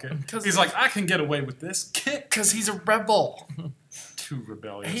felt like it. He's like, I can get away with this. Kick. Because he's a rebel. Too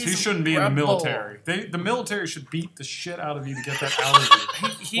rebellious. He shouldn't be in the military. The military should beat the shit out of you to get that out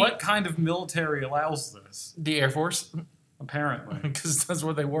of you. What kind of military allows this? The Air Force. Apparently. Because that's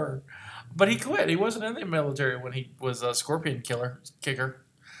what they were. But he quit. He wasn't in the military when he was a scorpion kicker.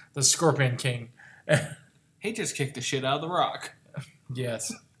 The Scorpion King. He just kicked the shit out of the Rock.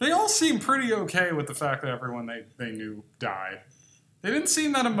 Yes. They all seem pretty okay with the fact that everyone they knew died. They didn't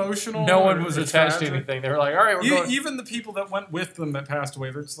seem that emotional. No one was or attached tragic. to anything. They were like, all right, we're going. Even the people that went with them that passed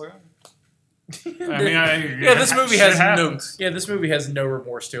away, they're just like, this movie has happens. this movie has no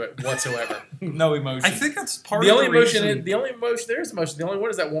remorse to it whatsoever. No emotion. I think that's part The of only the emotion, reason. the only emotion, there's emotion. The only one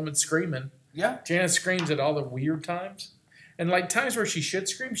is that woman screaming. Yeah. Janice screams at all the weird times, and like times where she should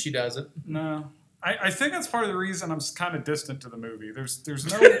scream, she doesn't. No, I think that's part of the reason I'm kind of distant to the movie.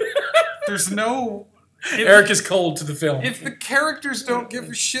 There's no. Eric is cold to the film. If the characters don't give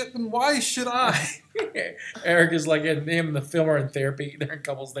a shit, then why should I? Eric is like him and the film are in therapy. They're in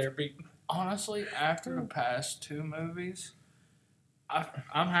couples therapy. Honestly, after the past 2 movies,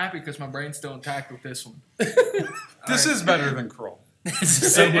 I'm happy because my brain's still intact with this one. This is better than Krull.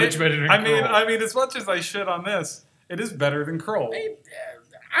 So much better than Krull. I mean, as much as I shit on this, it is better than Krull.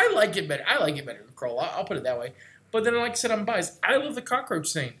 I like it better. I like it better than Krull. I'll put it that way. But then, like I said, I'm biased. I love the cockroach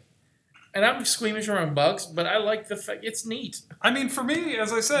scene. And I'm squeamish around bugs, but I like the fact it's neat. I mean, for me,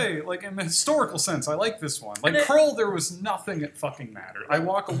 as I say, like in the historical sense, I like this one. Like Krull, there was nothing that fucking mattered. I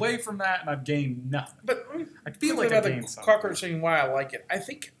walk away from that and I've gained nothing. But I feel like I about gained the something. cockroach scene, why I like it. I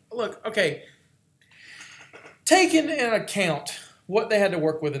think, look, okay, taking into account what they had to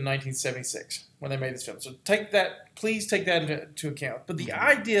work with in 1976 when they made this film. So please take that into account. But the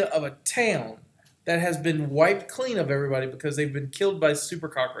idea of a town that has been wiped clean of everybody because they've been killed by super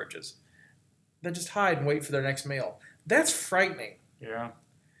cockroaches that just hide and wait for their next meal. That's frightening. Yeah.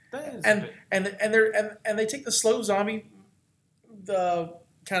 And they take the slow zombie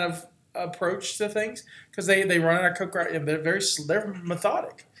kind of approach to things because they run out of cook right and they're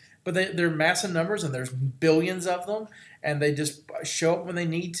methodic, but they're massive numbers and there's billions of them and they just show up when they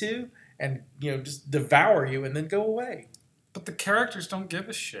need to and just devour you and then go away. But the characters don't give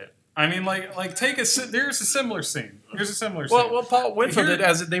a shit. I mean, there's a similar scene. Here's a similar scene. Well, Paul Winfield did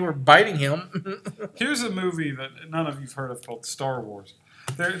as they were biting him. Here's a movie that none of you've heard of called Star Wars.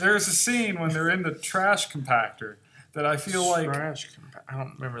 There's a scene when they're in the trash compactor that I feel like I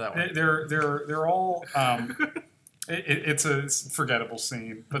don't remember that one. They're all it's a forgettable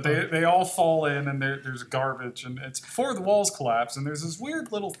scene, but they all fall in and there's garbage and it's before the walls collapse and there's this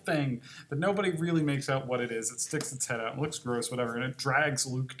weird little thing that nobody really makes out what it is. It sticks its head out and looks gross, whatever, and it drags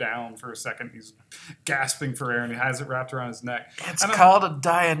Luke down for a second. He's gasping for air and he has it wrapped around his neck. It's called a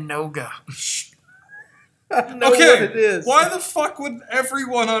Dianoga. Okay, what it is. Why the fuck would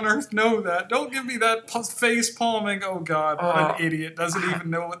everyone on Earth know that? Don't give me that face palming. Oh God, what an idiot! Doesn't even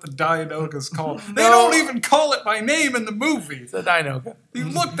know what the Dianoga is called. They don't even call it by name in the movie. It's a Dianoga. You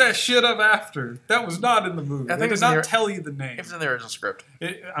looked that shit up after. That was not in the movie. They did not tell you the name. It's in the original script.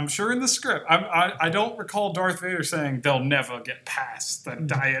 I'm sure in the script. I don't recall Darth Vader saying they'll never get past the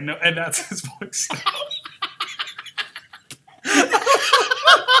Dianoga, and that's his voice.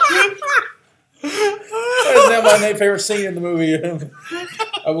 That's not my favorite scene in the movie.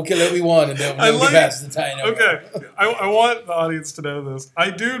 I will kill everyone and then we'll get past the time. Okay, I want the audience to know this. I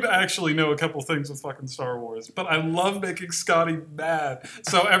do actually know a couple things with fucking Star Wars, but I love making Scotty mad.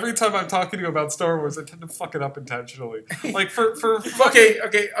 So every time I'm talking to you about Star Wars, I tend to fuck it up intentionally. Like for okay.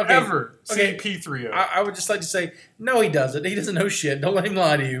 ever. Okay. P3O. I would just like to say, no, he doesn't. He doesn't know shit. Don't let him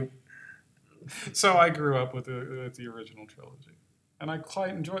lie to you. So I grew up with the original trilogy. And I quite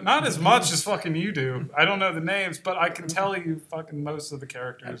enjoy it. Not as much as fucking you do. I don't know the names, but I can tell you fucking most of the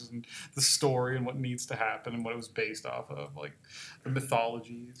characters and the story and what needs to happen and what it was based off of, like the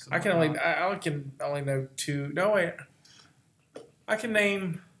mythologies. I can only know 2. No, wait. I can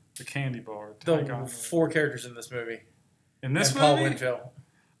name the candy bar. The 4 characters in this movie. In this movie? Paul Winfield.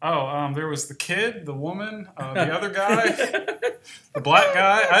 Oh, there was the kid, the woman, the other guy, the black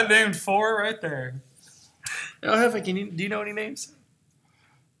guy. I named 4 right there. Do you know any names?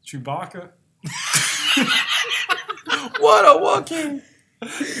 Chewbacca. What a Wookiee!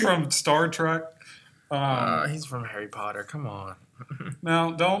 From Star Trek. He's from Harry Potter. Come on.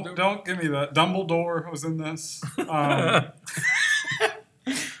 No, don't give me that. Dumbledore was in this.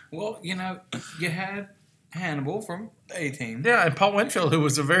 Well, you had Hannibal from the A-Team. Yeah, and Paul Winfield, who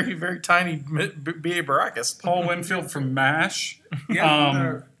was a very, very tiny B.A. Baracus. Paul Winfield from MASH.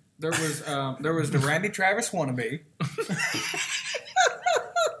 Yeah, there was the Randy Travis wannabe.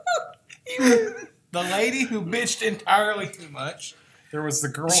 The lady who bitched entirely too much. There was the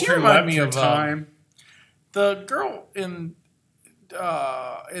girl She who reminded left me her of time. The girl in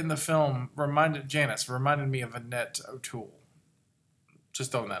the film reminded me of Annette O'Toole.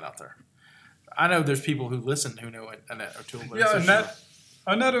 Just throwing that out there. I know there's people who listen who know Annette O'Toole. But Yeah,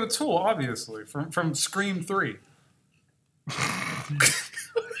 Annette O'Toole, obviously, from Scream 3. I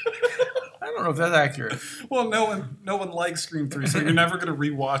don't know if that's accurate. Well, no one likes Scream 3, so you're never going to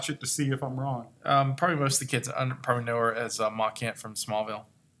rewatch it to see if I'm wrong. Probably most of the kids probably know her as Ma Kent from Smallville.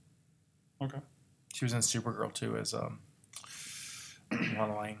 Okay. She was in Supergirl too as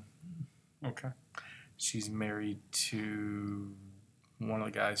Lana Lane. Okay. She's married to one of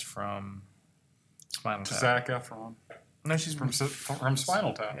the guys from Spinal Tap. Zac Efron. No, she's From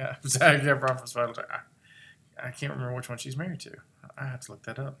Spinal Tap. Yeah, Zac Efron from Spinal Tap. I can't remember which one she's married to. I have to look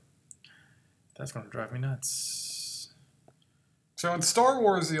that up. That's going to drive me nuts. So in Star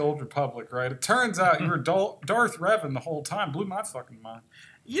Wars: The Old Republic, right? It turns out you were Darth Revan the whole time. Blew my fucking mind.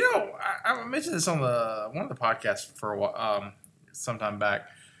 You know, I mentioned this on one of the podcasts for a while, sometime back,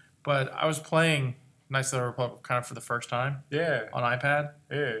 but I was playing Knights of the Republic kind of for the first time. Yeah. On iPad.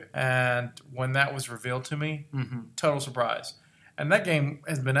 Yeah. And when that was revealed to me, total surprise. And that game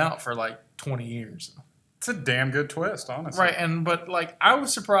has been out for like 20 years. It's a damn good twist, honestly. Right, but like I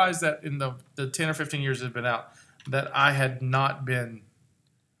was surprised that in the 10 or 15 years it had been out, that I had not been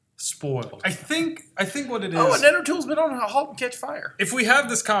spoiled. I think what it is. Oh, and Nanotool's been on *Halt and Catch Fire*. If we have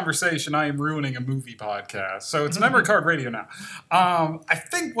this conversation, I am ruining a movie podcast. So it's Memory Card Radio now. I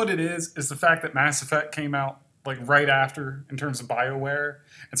think what it is the fact that Mass Effect came out like right after in terms of BioWare,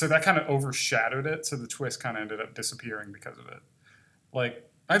 and so that kind of overshadowed it. So the twist kind of ended up disappearing because of it. Like,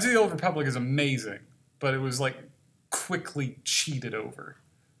 Knights of the Old Republic is amazing, but it was like quickly cheated over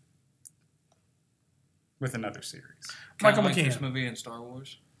with another series. Michael McKean. This movie in Star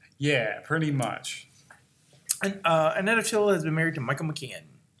Wars. Yeah, pretty much. And Annette Hill has been married to Michael McKean.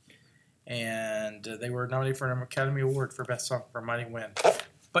 And they were nominated for an Academy Award for Best Song for Mighty Wind.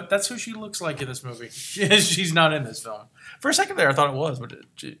 But that's who she looks like in this movie. She's not in this film. For a second there, I thought it was, but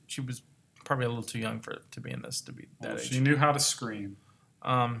she was probably a little too young to be in this, to be that age. She knew how to scream.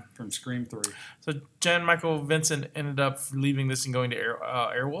 From Scream 3. So Jan Michael Vincent ended up leaving this and going to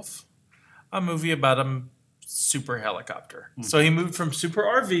Airwolf, a movie about a super helicopter. So he moved from Super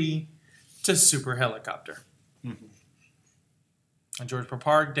RV to Super Helicopter. Mm-hmm. And George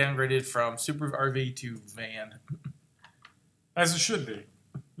Papard downgraded from Super RV to Van. As it should be.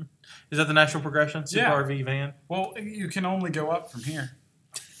 Is that the natural progression? Super Yeah. RV, Van? Well, you can only go up from here.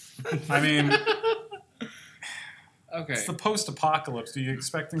 I mean, okay. It's the post-apocalypse. Do you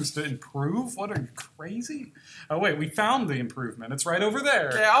expect things to improve? What, are you crazy? Oh, wait, we found the improvement. It's right over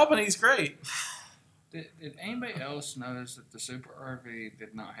there. Yeah, Albany's great. Did anybody else notice that the Super RV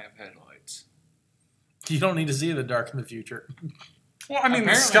did not have headlights? You don't need to see the dark in the future. Well, I mean,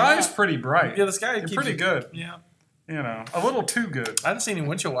 Apparently the sky's not. pretty bright. Yeah, the sky You're pretty good. Yeah. You know, a little too good. I didn't see any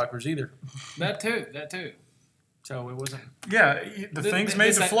windshield wipers either. That too. So it wasn't. Yeah, the thing's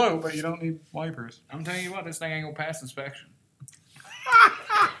made to thing- float, but you don't need wipers. I'm telling you what, this thing ain't gonna pass inspection.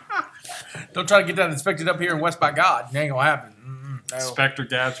 Don't try to get that inspected up here in West by God. It ain't gonna happen. No. Inspector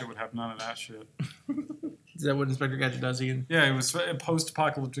Gadget would have none of that shit. Is that what Inspector Gadget does, Ian? Yeah, it was a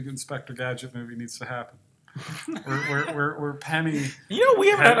post-apocalyptic Inspector Gadget movie needs to happen. Where Penny we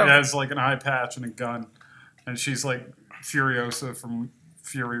haven't has like an eye patch and a gun, and she's like Furiosa from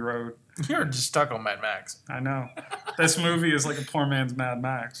Fury Road. You're just stuck on Mad Max. I know. This movie is like a poor man's Mad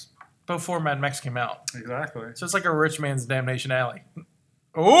Max. Before Mad Max came out. Exactly. So it's like a rich man's Damnation Alley.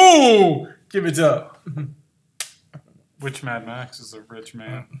 Oh! Give it up. Which Mad Max is a rich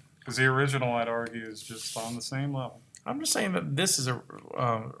man? Because the original, I'd argue, is just on the same level. I'm just saying that this is a...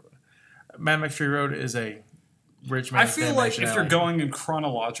 Mad Max Fury Road is a rich I man's feel like Damnation if Alley. you're going in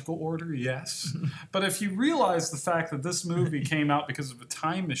chronological order, yes. But if you realize the fact that this movie came out because of a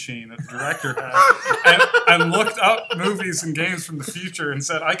time machine that the director had and looked up movies and games from the future and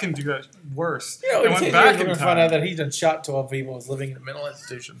said, I can do that worse. Yeah, and went back in to time. find out that he done shot 12 people and was living in a mental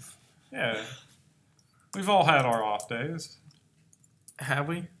institution. Yeah. We've all had our off days. Have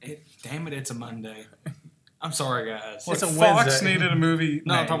we? Damn it, it's a Monday. I'm sorry, guys. Look, It's a Fox Wednesday. needed a movie.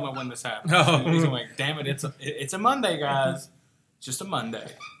 No, I'm made. talking about when this happened. No. He's like, damn it, it's a Monday, guys. It's just a Monday.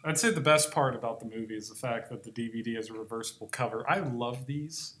 I'd say the best part about the movie is the fact that the DVD has a reversible cover. I love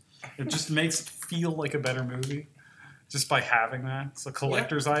these. It just makes it feel like a better movie just by having that. It's a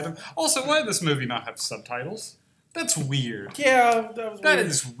collector's item. Also, why did this movie not have subtitles? That's weird. Yeah, that was That weird.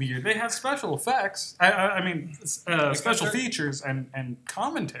 is weird. They have special effects. I mean, special features and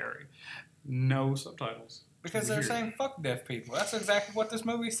commentary. No subtitles. Because they're Weird. saying fuck deaf people. That's exactly what this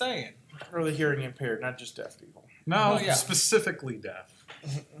movie's saying. Or the hearing impaired, not just deaf people. No, Well, yeah. specifically deaf.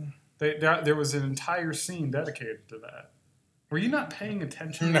 There was an entire scene dedicated to that. Were you not paying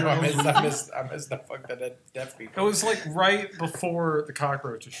attention? No, I missed the fuck that deaf people. It was like right before the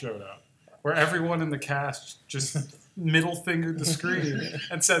cockroaches showed up, where everyone in the cast just middle fingered the screen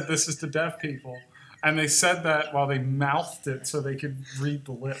and said, "This is to deaf people," and they said that while they mouthed it so they could read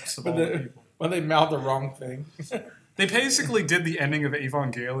the lips of all the people. When they mouth the wrong thing. They basically did the ending of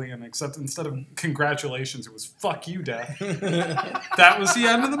Evangelion, except instead of congratulations, it was fuck you, death. That was the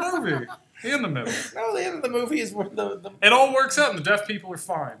end of the movie. In the middle. No, the end of the movie is where the It all works out and the deaf people are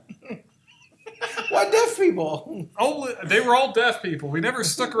fine. What deaf people? Oh, they were all deaf people. We never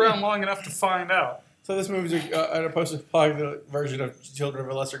stuck around long enough to find out. So this movie's an post-popular version of Children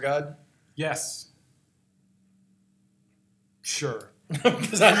of a Lesser God? Yes. Sure.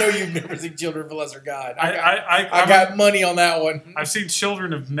 Because I know you've never seen Children of a Lesser God. I got money on that one. I've seen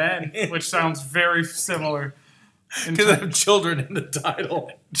Children of Men, which sounds very similar. Because I have children in the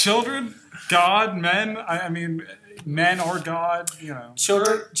title. Children? God? Men? I mean, men or God? You know.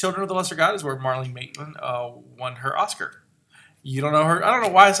 Children of the Lesser God is where Marlene Maitland won her Oscar. You don't know her. I don't know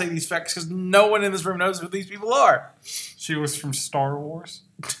why I say these facts, because no one in this room knows who these people are. She was from Star Wars.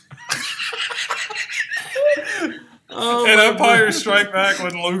 Oh, in Empire Strike Back,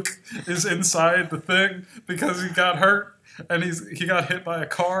 when Luke is inside the thing because he got hurt and he got hit by a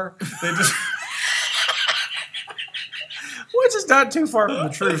car, they just... Which is not too far from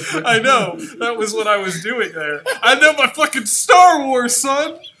the truth. But... I know. That was what I was doing there. I know my fucking Star Wars,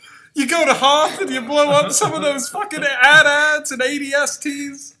 son. You go to Hoth and you blow up some of those fucking ads and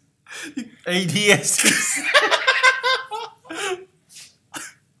ADSTs. ADSTs.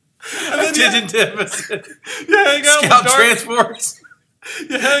 Attention deficit. You hang out Scout with transports.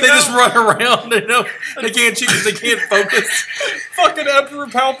 They just run around. They can't shoot because they can't focus. Fucking Emperor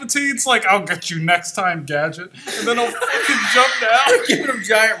Palpatine's like, I'll get you next time, Gadget. And then he'll fucking jump down. Giving them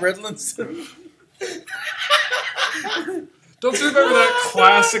giant redlands. Don't you remember that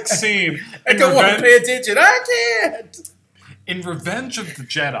classic scene? I don't want to pay attention. I can't. In Revenge of the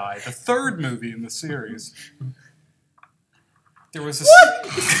Jedi, the third movie in the series, there was a...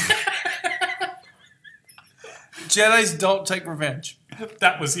 Jedis don't take revenge.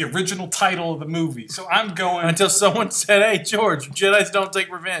 That was the original title of the movie. So I'm going... Until someone said, hey, George, Jedis don't take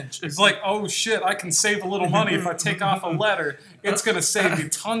revenge. It's like, oh shit, I can save a little money if I take off a letter. It's going to save me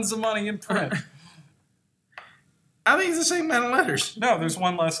tons of money in print. I think it's the same amount of letters. No, there's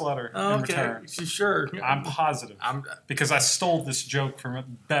one less letter in return. Sure. I'm positive. Because I stole this joke from a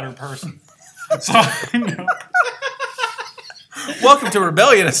better person. So I know. Welcome to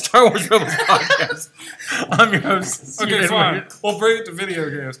Rebellion, a Star Wars Rebels podcast. I'm your host. Okay, fine. We'll bring it to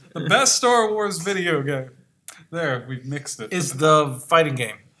video games. The best Star Wars video game. There, we've mixed it. Is the fighting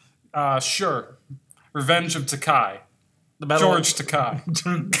game. Sure. Revenge of Takai. The Battle George Takai.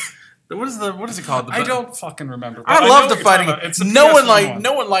 What is it called? I don't fucking remember. I love the fighting game. It's no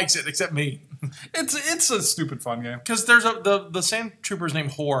one likes it except me. It's a stupid fun game. Because there's the Sand Trooper's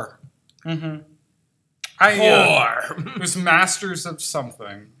named Whore. Mm-hmm. Whore. It was Masters of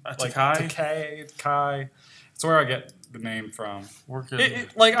something. Like Takai? Takai. It's where I get the name from.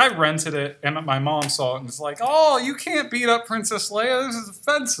 It, like, I rented it, and my mom saw it and was like, oh, you can't beat up Princess Leia. This is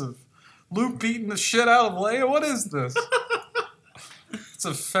offensive. Luke beating the shit out of Leia? What is this? It's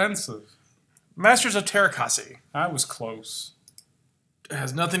offensive. Masters of Terrakasi. I was close. It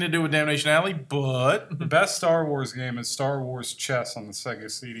has nothing to do with Damnation Alley, but... The best Star Wars game is Star Wars Chess on the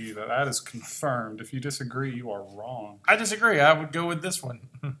Sega CD. That is confirmed. If you disagree, you are wrong. I disagree. I would go with this one.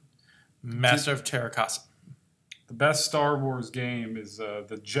 Master of Terrakasi. The best Star Wars game is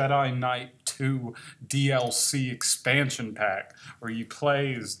the Jedi Knight 2 DLC expansion pack, where you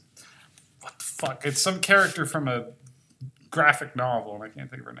play as... What the fuck? It's some character from a graphic novel, and I can't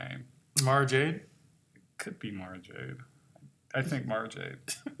think of her name. Mara Jade? Could be Mara Jade. I think Mara Jade.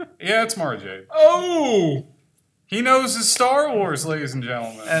 Yeah, it's Mara Jade. Oh! He knows his Star Wars, ladies and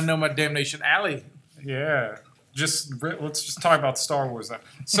gentlemen. And I know my Damnation Alley. Yeah. Let's just talk about Star Wars now.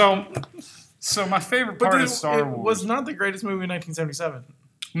 So my favorite part of Star Wars... It was not the greatest movie in 1977.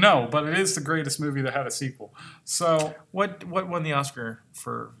 No, but it is the greatest movie that had a sequel. So... What won the Oscar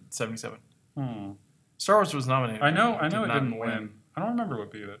for 77? Star Wars was nominated. I know it didn't win. I don't remember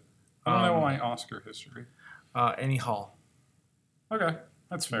what beat it. I don't know my Oscar history. Annie Hall. Okay,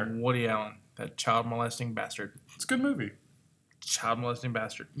 that's fair. Woody Allen, that child molesting bastard. It's a good movie. Child molesting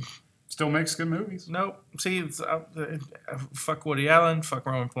bastard. Still makes good movies. Nope. See, it's, fuck Woody Allen, fuck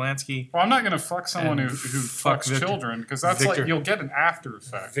Roman Polanski. Well, I'm not going to fuck someone who fucks children, because that's like, you'll get an after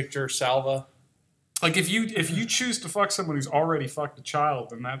effect. Victor Salva. Like, if you choose to fuck someone who's already fucked a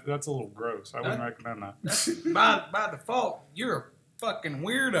child, then that's a little gross. I wouldn't recommend that. By default, you're a fucking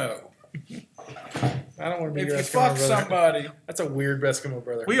weirdo. I don't want to be if your you Eskimo fuck brother. somebody. That's a weird Eskimo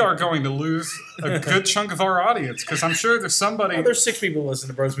brother. We are going to lose a good chunk of our audience, because I'm sure there's somebody... Oh, there's 6 people listening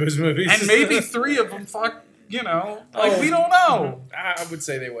to Bros Moves Movies. And maybe 3 of them fuck, we don't know. I would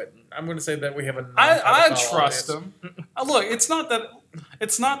say they wouldn't. I'm going to say that we have a I trust them. Look, it's not that...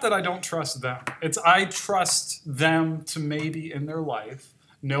 It's not that I don't trust them. It's I trust them to maybe in their life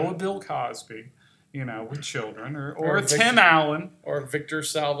know a Bill Cosby, with children, or Tim Allen. Or Victor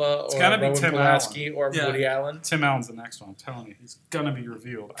Salva, It's or gonna be Rowan Tim Pulaski, Allen. or Woody Allen. Tim Allen's the next one. I'm telling you. He's going to be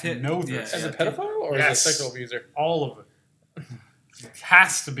revealed. I know this. As a pedophile or as a sexual abuser? All of it. It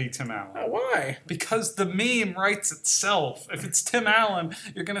has to be Tim Allen. Why? Because the meme writes itself. If it's Tim Allen,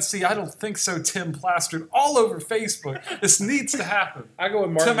 you're going to see "I don't think so, Tim" plastered all over Facebook. This needs to happen. I go with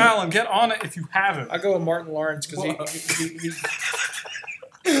Martin. Tim Allen, get on it if you haven't. I go with Martin Lawrence because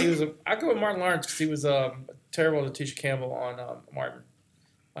he was. I go with Martin Lawrence because he was terrible to Tisha Campbell on Martin.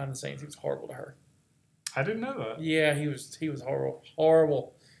 Behind the scenes, he was horrible to her. I didn't know that. Yeah, he was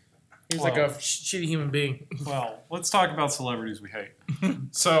horrible. He was like a shitty human being. Well, let's talk about celebrities we hate.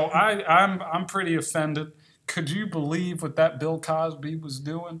 So I'm pretty offended. Could you believe what that Bill Cosby was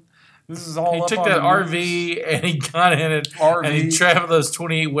doing? This is all. He up took on that the RV and he got in it and he traveled those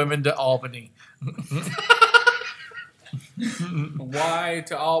 28 women to Albany. Why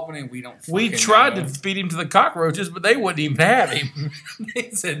to Albany? We don't. We tried to feed him to the cockroaches, but they wouldn't even have him.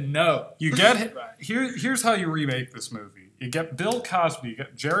 They said no. You get here's how you remake this movie. You get Bill Cosby, you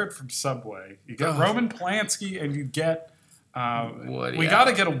get Jared from Subway, you get Roman Polanski, and you get. We got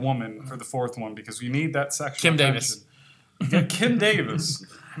to get a woman for the fourth one because we need that sexual Kim tension. Davis. You get Kim Davis,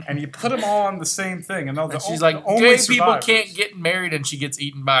 and you put them all on the same thing, and she's like, gay people can't get married, and she gets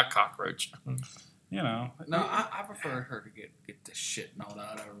eaten by a cockroach. No, I prefer her to get the shit gnawed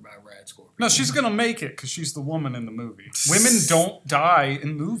out of her by a rad scorpion. No, she's gonna make it because she's the woman in the movie. Women don't die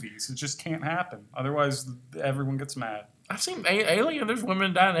in movies; it just can't happen. Otherwise, everyone gets mad. I've seen Alien. There's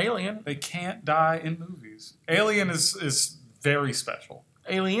women die in Alien. They can't die in movies. Alien is very special.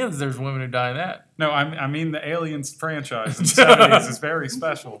 Aliens, there's women who die in that. No, I mean the Aliens franchise in the 70s is very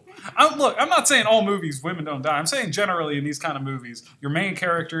special. Look, I'm not saying all movies women don't die. I'm saying generally in these kind of movies, your main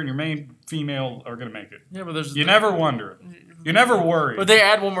character and your main female are going to make it. Yeah, but you never wonder. You never worry. But they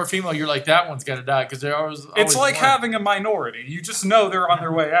add one more female, you're like, that one's got to die because they're always it's like one. having a minority. You just know they're on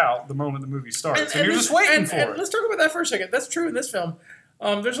their way out the moment the movie starts, and you're just waiting for it. Let's talk about that for a second. That's true in this film.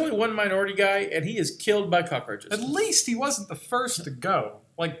 There's only one minority guy, and he is killed by cockroaches. At least he wasn't the first to go.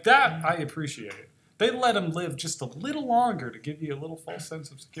 Like that, I appreciate it. They let him live just a little longer to give you a little false sense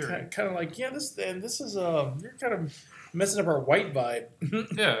of security. Kind of like, this is you're kind of messing up our white vibe.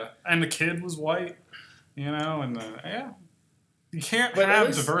 Yeah, and the kid was white, and you can't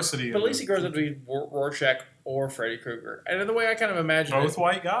have diversity. But at least he grows up to be Rorschach or Freddy Krueger. And the way I kind of imagine both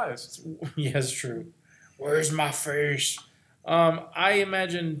white guys. Yeah, it's true. Where's my face? I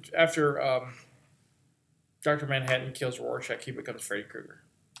imagined after Dr. Manhattan kills Rorschach, he becomes Freddy Krueger.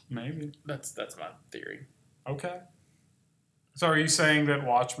 Maybe. That's my theory. Okay. So are you saying that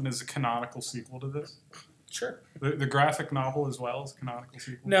Watchmen is a canonical sequel to this? Sure. The graphic novel as well is a canonical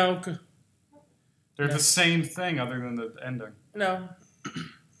sequel? No. They're the same thing other than the ending. No.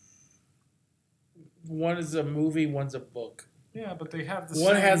 One is a movie, one's a book. Yeah, but they have the same...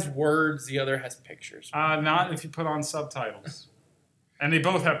 One has words, the other has pictures. Not if you put on subtitles. And they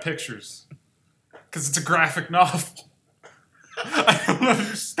both have pictures. Because it's a graphic novel. I don't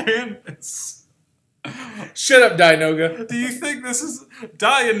understand this. Shut up, Dianoga. Do you think this is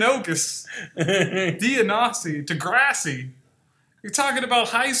Dianogus, Dianasi, Degrassi? You're talking about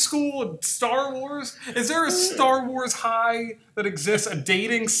high school and Star Wars? Is there a Star Wars high that exists? A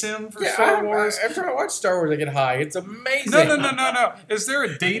dating sim for Star Wars? Every time I watch Star Wars, I get high. It's amazing. No. Is there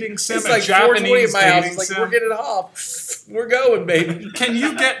a dating sim? It's like Japanese at my house. dating It's like, sim? we're getting off. We're going, baby. Can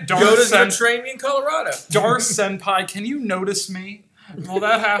you get Darth Go to train me in Colorado. Darth Senpai, can you notice me? Will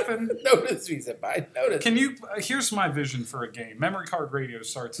that happen? Notice me, Senpai. Notice. Can you? Here's my vision for a game. Memory Card Radio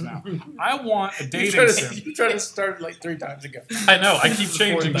starts now. I want a dating sim. You tried to start like 3 times ago. I know. I keep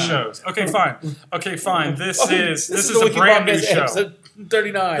changing shows. Okay, fine. This is a brand new show. Episode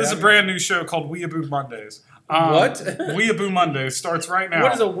 39. This is a brand new show called Weeaboo Mondays. What? Weeaboo Mondays starts right now.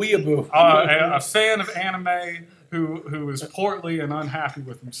 What is a weeaboo? A fan of anime who is portly and unhappy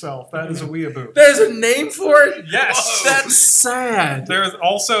with himself. That is a weeaboo. There's a name for it? Yes. Whoa. That's sad. There's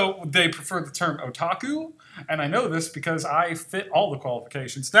also, they prefer the term otaku, and I know this because I fit all the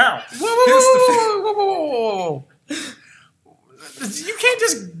qualifications. Now, Whoa. You can't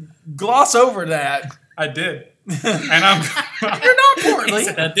just gloss over that. I did. And I'm You're not portly.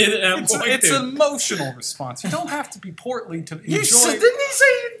 I did it. It's an emotional response. You don't have to be portly to enjoy. Didn't he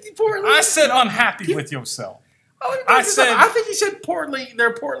say portly? I said unhappy with yourself. I think he said portly.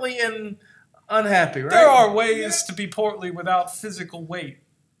 They're portly and unhappy, right? There are ways to be portly without physical weight.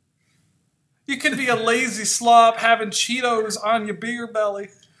 You can be a lazy slob having Cheetos on your beer belly.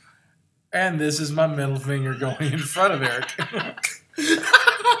 And this is my middle finger going in front of Eric.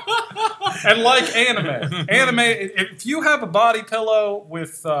 And like anime, if you have a body pillow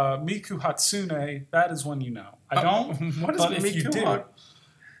with Miku Hatsune, that is when you know. I don't. What is but if you Miku? do,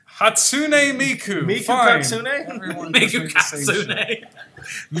 Hatsune Miku. Miku Fine. Katsune? Everyone just Miku made the same Katsune. shit.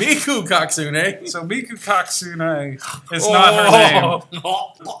 Miku Katsune. So Miku Katsune is not her name.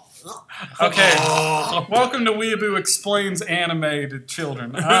 Okay, welcome to Weeaboo Explains Anime to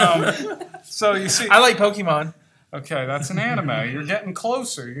Children. So you see, I like Pokemon. okay, that's an anime. You're getting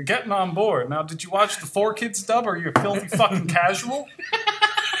closer. You're getting on board. Now, did you watch the 4Kids dub, or are you a filthy fucking casual?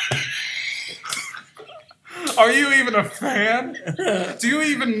 Are you even a fan? Do you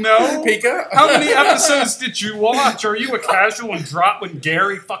even know? Pika? How many episodes did you watch? Are you a casual and dropped when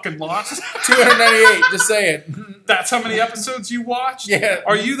Gary fucking lost? 298, just say it. That's how many episodes you watched? Yeah.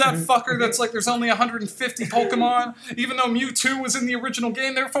 Are you that fucker that's like, there's only 150 Pokemon, even though Mewtwo was in the original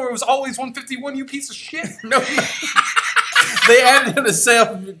game, therefore it was always 151, you piece of shit? No. They added him to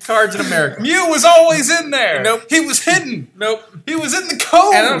sale cards in America. Mew was always in there. Nope. He was hidden. Nope. He was in the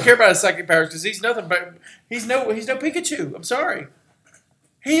code. And I don't care about his psychic powers because he's nothing but he's no Pikachu. I'm sorry.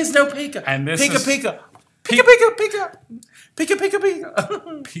 He is no Pika. And this Pika is- Pika. Pika Pika Pika. Pika Pika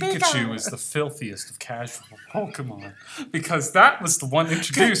Pika. Pikachu is the filthiest of casual Pokemon because that was the one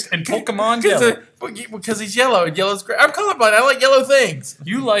introduced in Pokemon Yellow. Because he's yellow and yellow's great. I'm colorblind. I like yellow things.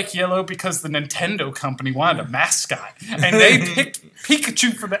 You like Yellow because the Nintendo company wanted a mascot, and they picked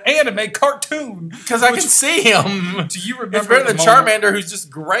Pikachu for the anime cartoon. Because I can see him. Do you remember? It's better than the moment- Charmander, who's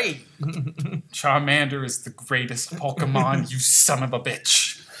just great. Charmander is the greatest Pokemon, you son of a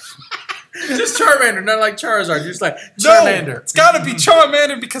bitch. Just Charmander, not like Charizard. Just like No, Charmander. it's gotta be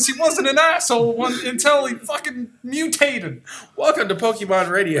Charmander because he wasn't an asshole until he fucking mutated. Welcome to Pokemon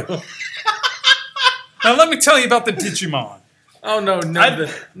Radio. Now let me tell you about the Digimon. Oh no,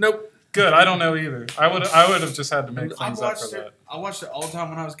 nope. Good, I don't know either. I would have just had to make I things up for watched that. it. I watched it all the time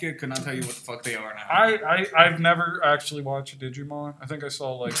when I was a kid. Could not tell you what the fuck they are now. I've never actually watched Digimon. I think I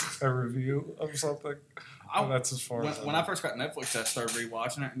saw like a review of something. Oh, that's as far as when I first got Netflix, I started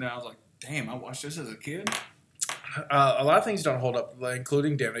rewatching it, and then I was like, "Damn, I watched this as a kid." A lot of things don't hold up,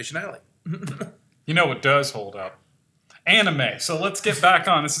 including Damnation Alley. You know what does hold up? Anime. So let's get back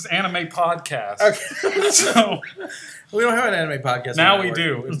on. This is Anime Podcast. Okay. So we don't have an anime podcast. now we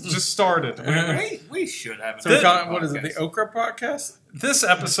do. It's just started. We should have. So we're calling, what is it? The Okra Podcast? This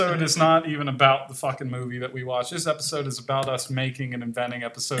episode is not even about the fucking movie that we watched. This episode is about us making and inventing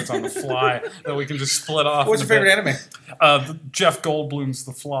episodes on the fly that we can just split off. What's your favorite anime? Jeff Goldblum's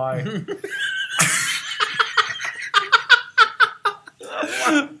The Fly.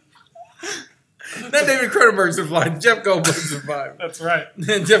 Not David Cronenberg's The Fly. Jeff Goldblum's The Fly. That's right.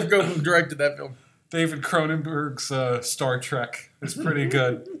 And Jeff Goldblum directed that film. David Cronenberg's Star Trek is pretty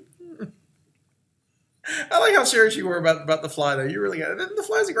good. I like how serious you were about The Fly, though. You really got it. The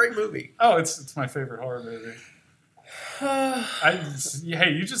Fly's a great movie. Oh, it's my favorite horror movie.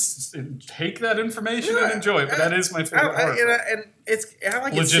 Hey, you just take that information and enjoy it, but that is my favorite horror film. And I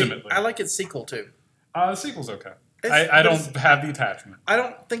like Legitimately. I like its sequel, too. The sequel's okay. I don't have the attachment. I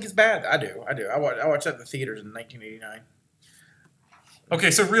don't think it's bad. I do. I watched that in the theaters in 1989. Okay,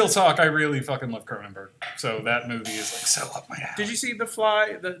 so real talk, I really fucking love Cronenberg. So that movie is like so up my alley. Did you see The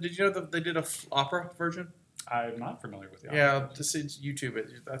Fly? Did you know that they did a opera version? I'm not familiar with the Yeah, just YouTube it.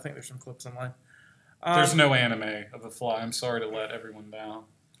 I think there's some clips online. There's no anime of The Fly. I'm sorry to let everyone down.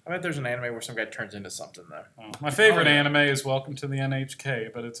 I bet there's an anime where some guy turns into something, though. Oh, my favorite anime is Welcome to the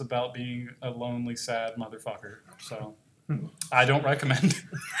NHK, but it's about being a lonely, sad motherfucker. So I don't recommend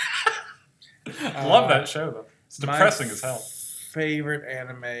it. I love that show, though. It's depressing as hell. Favorite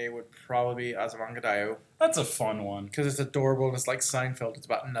anime would probably be Azumanga That's a fun one. because it's adorable and it's like Seinfeld. It's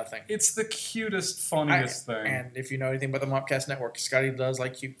about nothing. It's the cutest, funniest thing. And if you know anything about the Mopcast Network, Scotty does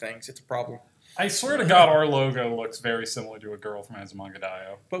like cute things. It's a problem. I swear to God, our logo looks very similar to a girl from Azumanga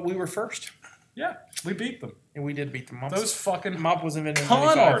Daioh. But we were first. Yeah, we beat them. And we did beat them. Those fucking Mop was invented in con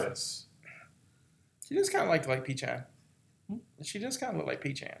 95. artists. She does kind of like P-chan. She does kind of look like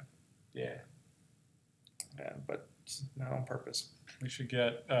P-chan. Yeah. Yeah, but not on purpose. We should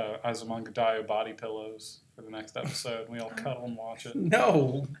get Azumanga Daioh body pillows for the next episode. We all cuddle and watch it.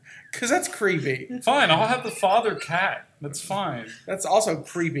 No, because that's creepy. Fine, I'll have the father cat. That's fine. That's also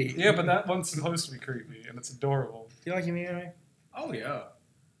creepy. Yeah, but that one's supposed to be creepy, and it's adorable. Do you like any anime? Oh yeah.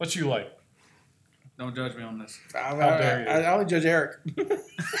 What you like? Don't judge me on this. How dare you? I only judge Eric.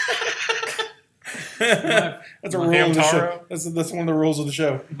 That's a rule Hamtaro? of the show. That's one of the rules of the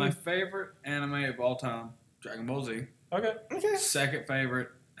show. My favorite anime of all time, Dragon Ball Z. Okay. Okay. Second favorite,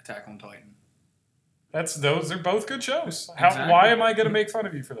 Attack on Titan. Those are both good shows. Exactly. Why am I going to make fun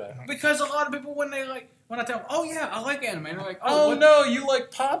of you for that? Because a lot of people, when I tell them, oh yeah, I like anime, they're like, Oh no, you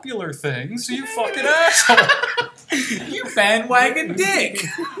like popular things, you fucking asshole. you bandwagon dick.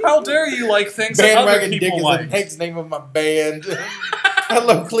 How dare you like things that other Bandwagon Dick people is like? the next name of my band.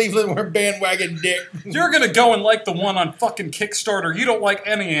 Hello, Cleveland, we're Bandwagon Dick. You're going to go and like the one on fucking Kickstarter. You don't like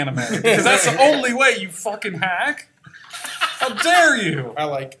any anime. Because that's the only way, you fucking hack. How dare you? I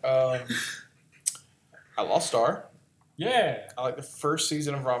like I Lost Star. Yeah. I like the first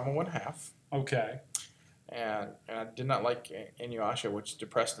season of Ranma 1/2. Okay. And I did not like Inuyasha, which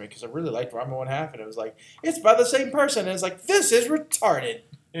depressed me because I really liked Ranma 1/2, and it was like, it's by the same person. And it's like, this is retarded.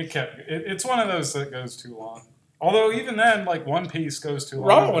 It's one of those that goes too long. Although even then, like One Piece goes too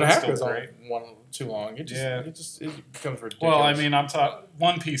long. Ranma but it's 1/2 still goes on great. too long. It becomes ridiculous. Well, I mean, I'm talking.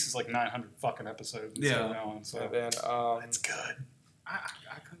 One Piece is like 900 fucking episodes. And Yeah. so on, so And then it's good.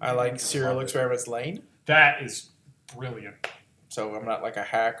 I like Serial Experiments Lane, That is brilliant. so I'm not like a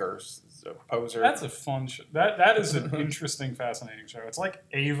hack or a poser. That's a fun show. That is an interesting, fascinating show. It's like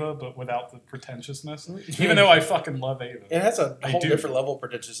Ava, but without the pretentiousness. Even though I fucking love Ava. It has a I whole do. different level of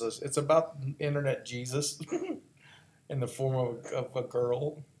pretentiousness. It's about internet Jesus in the form of a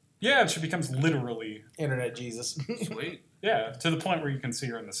girl. Yeah, and she becomes literally Internet Jesus. Sweet. Yeah, to the point where you can see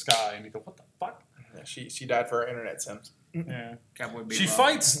her in the sky and you go, what the fuck? Yeah, she died for her internet sins. Yeah. Cowboy She Bebop.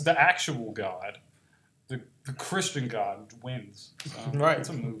 fights the actual God. The Christian God wins. So Right, it's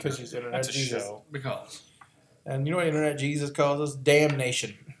a movie. because she's internet That's a Jesus. show. Because. And you know what internet Jesus calls us?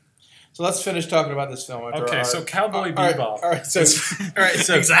 Damnation. So let's finish talking about this film. After Okay, our, so Cowboy all right, Bebop. all right, so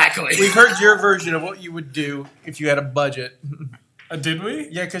Exactly. we've heard your version of what you would do if you had a budget. Did we?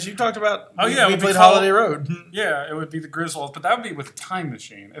 Yeah, because you talked about. Oh, yeah, it we would be played called- Holiday Road. Yeah, it would be the Griswolds, but that would be with a time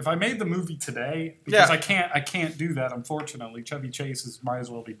machine. If I made the movie today, because Yeah. I can't do that. Unfortunately, Chevy Chase might as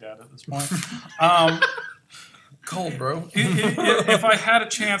well be dead at this point. Cold, bro. If I had a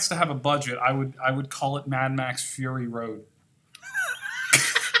chance to have a budget, I would call it Mad Max Fury Road.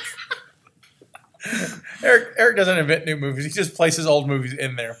 Eric doesn't invent new movies. He just places old movies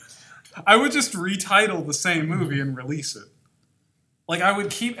in there. I would just retitle the same movie and release it. Like, I would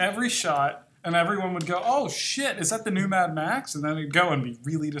keep every shot, and everyone would go, "Oh shit, is that the new Mad Max?" And then it'd go and be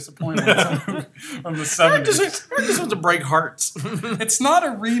really disappointed from the Eric 70s. just wants to break hearts. It's not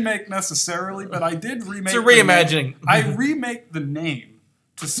a remake necessarily, but I did remake. It's a reimagining. I remake the name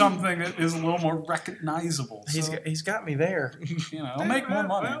to something that is a little more recognizable. So, He's got me there. you know, I'll make more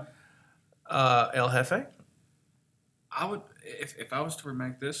money. El Jefe. I would, if I was to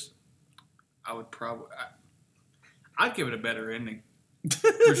remake this, I would probably, I'd give it a better ending.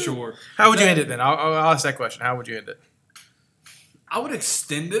 For sure. How would you end it then? I'll ask that question. How would you end it? I would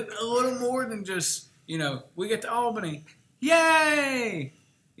extend it a little more than just, we get to Albany. Yay!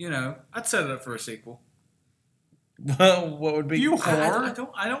 I'd set it up for a sequel. What would be You I whore.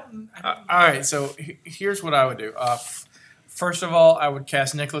 don't. all right, so here's what I would do. First of all, I would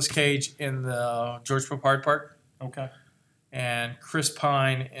cast Nicolas Cage in the George Papard part, Okay. and Chris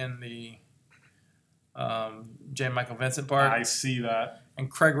Pine in the J. Michael Vincent part, I see that. and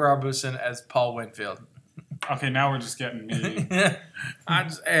Craig Robinson as Paul Winfield. Okay, now we're just getting mean.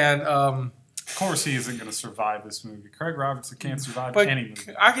 Of course, he isn't going to survive this movie. Craig Robertson can't survive But any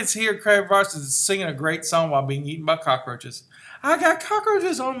movie. I could hear Craig Robinson singing a great song while being eaten by cockroaches. I got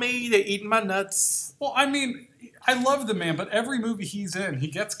cockroaches on me, they're eating my nuts. Well, I mean, I love the man, but every movie he's in, he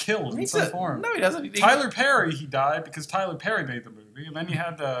gets killed in some form. No, he doesn't. Tyler Perry, he died because Tyler Perry made the movie, and then you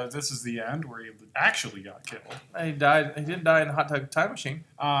had This Is the End, where he actually got killed. He died. He didn't die in the Hot Tub Time Machine.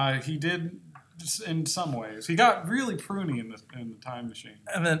 He did just in some ways. He got really pruny in the Time Machine.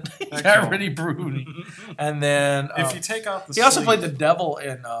 And then he That got killed really broody. And then If you take out the he also sleep- played the devil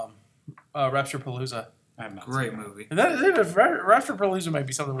in Rapture-Palooza. I have not Great seen that. movie. Rapture-Palooza may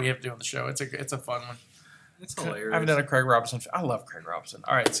be something we have to do on the show. It's a fun one. It's I hilarious. haven't done a Craig Robinson. I love Craig Robinson.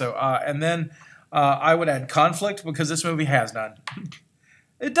 All right, so and then I would add conflict because this movie has none.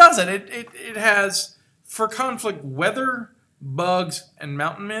 It doesn't. It has for conflict weather, bugs, and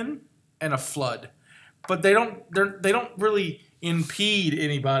mountain men, and a flood. But they don't really impede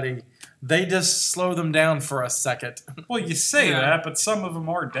anybody. They just slow them down for a second. Well, you say that, but some of them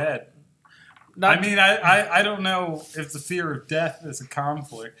are dead. Not- I mean, I don't know if the fear of death is a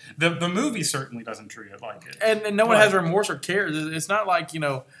conflict. The movie certainly doesn't treat it like it. And no one has remorse or care. It's not like,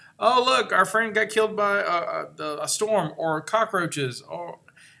 oh, look, our friend got killed by a storm or cockroaches or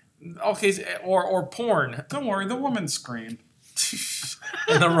porn Don't worry, the woman screamed.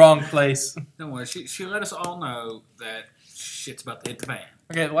 in the wrong place. Don't worry. She let us all know that shit's about to hit the fan.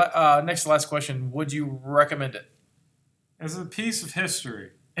 Okay, next to last question. Would you recommend it? As a piece of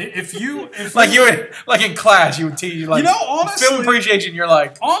history, If like you would, like in class, you would teach like honestly, film appreciation. You're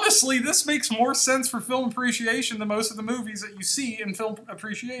like, honestly, this makes more sense for film appreciation than most of the movies that you see in film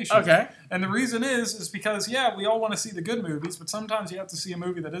appreciation. Okay. And the reason is because we all want to see the good movies, but sometimes you have to see a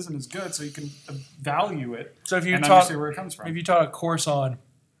movie that isn't as good so you can value it. So if you and taught understand where it comes from. If you taught a course on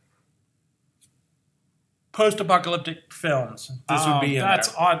post-apocalyptic films, this would be in that's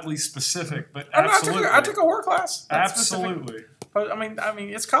there. oddly specific, but absolutely. I took a war class. That's Absolutely. specific. I mean,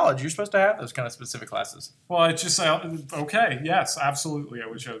 it's college. You're supposed to have those kind of specific classes. Well, it's just okay. Yes, absolutely. I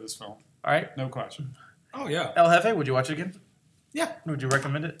would show this film. All right, No question. Oh yeah. El Jefe, would you watch it again? Yeah. Would you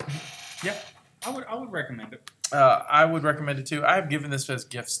recommend it? Yeah. I would recommend it. I would recommend it too. I have given this as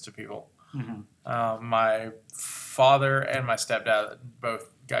gifts to people. Mm-hmm. My father and my stepdad both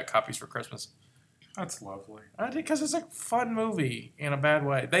got copies for Christmas. That's lovely. I did because it's a fun movie in a bad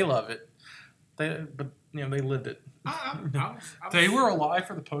way. They love it. They lived it. They were alive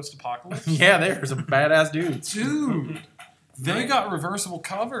for the post-apocalypse? Yeah, they're some badass dudes. Dude, they got reversible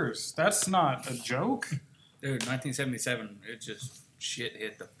covers. That's not a joke. Dude, 1977, it just shit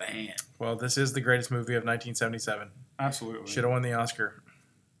hit the fan. Well, this is the greatest movie of 1977. Absolutely. Should have won the Oscar.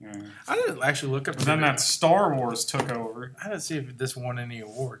 Yeah. I didn't actually look up. But then that Star Wars took over. I didn't see if this won any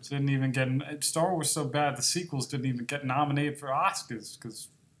awards. Didn't even get Star Wars so bad the sequels didn't even get nominated for Oscars because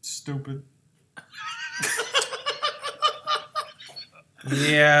stupid.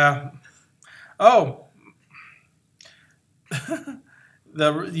 Yeah. Oh.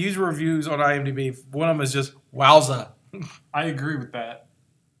 The user reviews on IMDb, one of them is just wowza. I agree with that.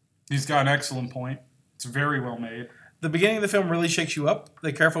 He's got an excellent point. It's very well made. The beginning of the film really shakes you up.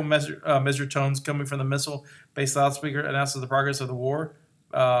 The careful measured tones coming from the missile-based loudspeaker announces the progress of the war.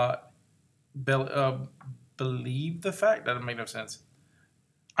 Believe the fact? That doesn't make no sense.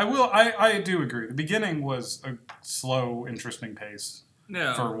 I do agree. The beginning was a slow, interesting pace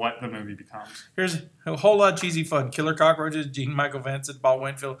for what the movie becomes. Here's a whole lot of cheesy fun. Killer cockroaches, Gene Michael Vincent, Bob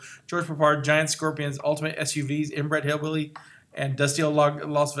Winfield, George Papard, giant scorpions, ultimate SUVs, inbred hillbilly, and Dusty old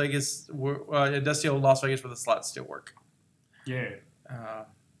Las Vegas. Dusty old Las Vegas where the slots still work. Yeah.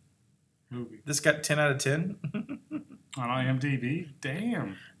 Movie. This got 10 out of 10 on IMDb.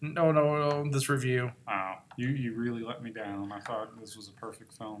 Damn. No. This review. Wow. You really let me down. I thought this was a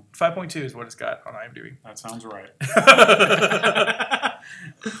perfect film. 5.2 is what it's got on IMDb. That sounds right.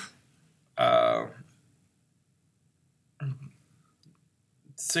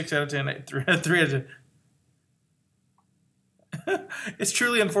 6 out of 10. 3 out of 10. It's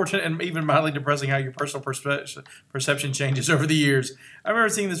truly unfortunate and even mildly depressing how your personal perception changes over the years. I remember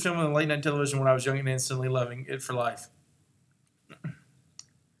seeing this film on late night television when I was young and instantly loving it for life.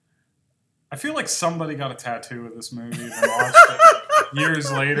 I feel like somebody got a tattoo of this movie and watched it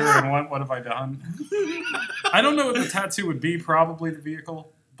years later and went, what have I done? I don't know what the tattoo would be, probably the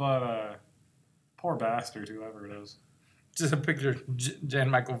vehicle, but poor bastard, whoever it is. Just a picture of Jan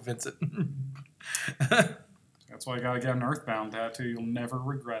Michael Vincent. That's why you gotta get an Earthbound tattoo. You'll never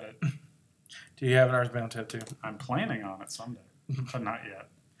regret it. Do you have an Earthbound tattoo? I'm planning on it someday, but not yet.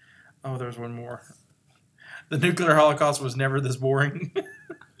 Oh, there's one more. The nuclear holocaust was never this boring.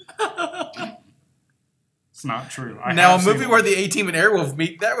 It's not true. Now, a movie where the A-Team and Airwolf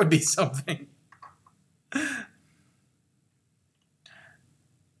meet, that would be something.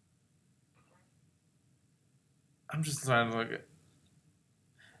 I'm just trying to look at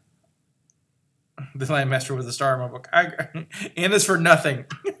The Landmaster with a star in my book. And this for nothing.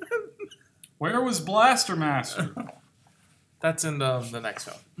 Where was Blaster Master? That's in the next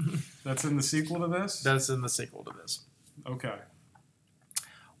film. That's in the sequel to this? That's in the sequel to this. Okay.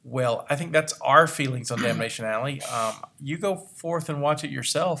 Well, I think that's our feelings on Damnation Alley. You go forth and watch it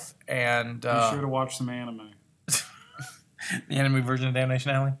yourself. And Be sure to watch some anime. The anime version of Damnation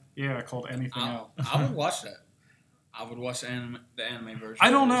Alley? Yeah, called Anything Else. I would watch that. I would watch the anime version.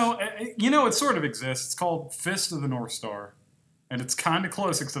 I don't know. You know, it sort of exists. It's called Fist of the North Star. And it's kind of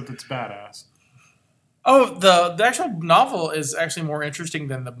close, except it's badass. Oh, the actual novel is actually more interesting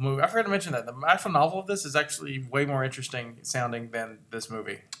than the movie. I forgot to mention that. The actual novel of this is actually way more interesting sounding than this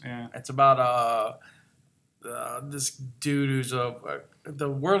movie. Yeah. It's about this dude who's the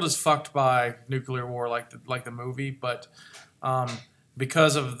world is fucked by nuclear war like the movie, but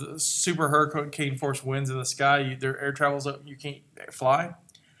because of the super hurricane force winds in the sky, their air travels up, you can't fly.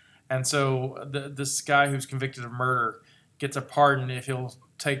 And so this guy who's convicted of murder gets a pardon if he'll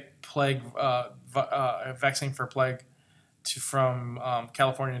take plague vaccine for plague from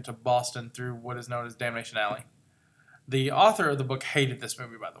California to Boston through what is known as Damnation Alley. The author of the book hated this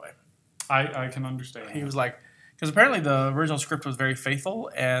movie, by the way. I can understand. He was like, because apparently the original script was very faithful,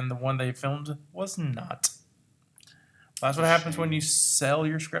 and the one they filmed was not. That's what happens when you sell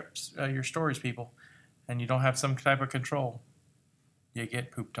your scripts, your stories, people, and you don't have some type of control. You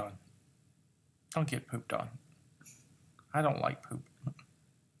get pooped on. Don't get pooped on. I don't like poop.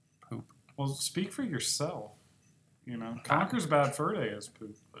 Poop. Well, speak for yourself. Conker's Bad Fur Day is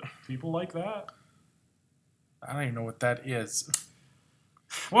poop, but people like that. I don't even know what that is.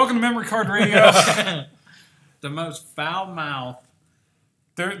 Welcome to Memory Card Radio. The most foul mouth.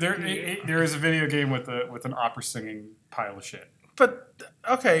 There is a video game with an opera singing pile of shit. But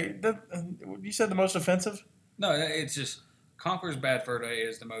okay, you said the most offensive. No, it's just Conker's Bad Fur Day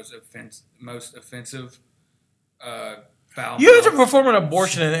is the most offensive. Foul. You have to perform an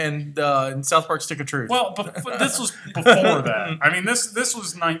abortion in South Park Stick of Truth. Well, but this was before that. I mean, this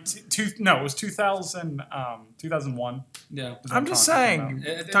was 2001. Yeah, I'm just saying.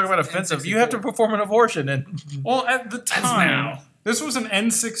 Talking about offensive, you have to perform an abortion, and well, at the time, this was an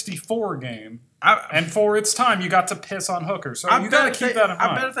N64 game, and for its time, you got to piss on hookers. So you got to keep that in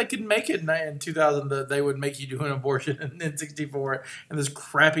mind. I bet if they could make it in 2000, they would make you do an abortion in N64 and this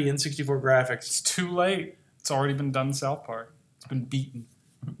crappy N64 graphics. It's too late. It's already been done in South Park. It's been beaten.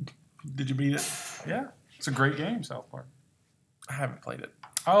 Did you beat it? Yeah. It's a great game, South Park. I haven't played it.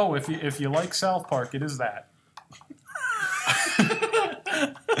 Oh, if you like South Park, it is that.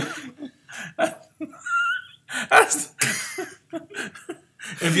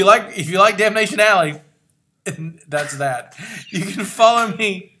 If you like Damnation Alley, that's that. You can follow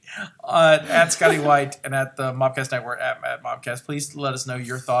me at Scotty White and at the Mobcast Network at Mobcast. Please let us know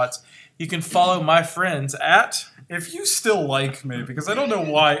your thoughts. You can follow my friends at... If you still like me, because I don't know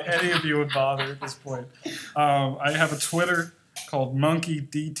why any of you would bother at this point, I have a Twitter called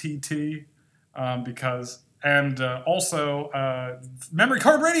MonkeyDTT also Memory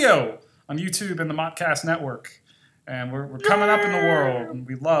Card Radio on YouTube and the Modcast Network. And we're coming up in the world, and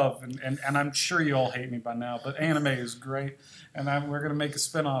we love, and I'm sure you all hate me by now, but anime is great, and we're going to make a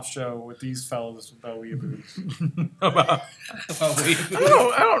spin-off show with these fellas about weeaboos. I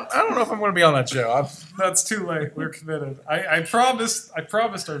don't know if I'm going to be on that show. That's too late. We're committed. I promised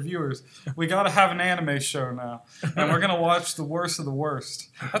our viewers we got to have an anime show now, and we're going to watch the worst of the worst.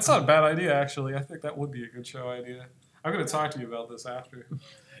 That's not a bad idea, actually. I think that would be a good show idea. I'm going to talk to you about this after.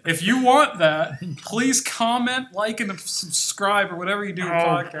 If you want that, please comment, like, and subscribe or whatever you do with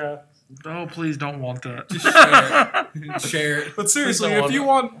podcast. Oh, please don't want that. Just share it. But seriously, if you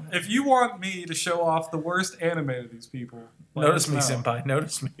want me to show off the worst anime to these people, notice me, senpai.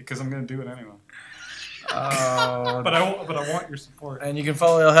 Notice me, because I'm going to do it anyway. But I want your support. And you can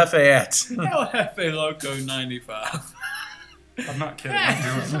follow El Jefe at El Jefe Loco 95. I'm not kidding. I'm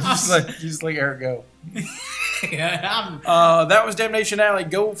doing it. Just like Eric Go. Yeah, that was Damnation Alley.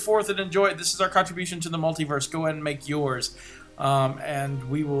 Go forth and enjoy it. This is our contribution to the multiverse. Go ahead and make yours. And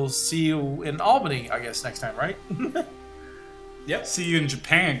we will see you in Albany, I guess, next time, right? Yep. See you in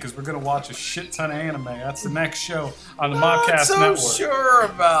Japan, because we're going to watch a shit ton of anime. That's the next show on the Modcast Network. I'm so sure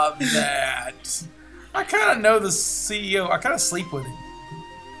about that. I kind of know the CEO. I kind of sleep with him.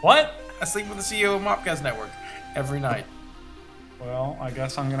 What? I sleep with the CEO of Mobcast Network every night. Well, I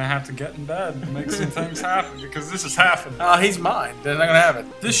guess I'm going to have to get in bed and make some things happen, because this is happening. He's mine. They're not going to have it.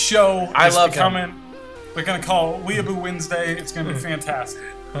 This show is becoming... him. We're going to call it Weeaboo Wednesday. It's going to be fantastic.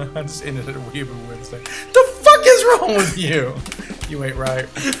 I just ended it at Weeaboo Wednesday. The fuck is wrong with you? You ain't right.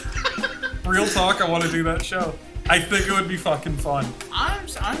 Real talk, I want to do that show. I think it would be fucking fun. I'm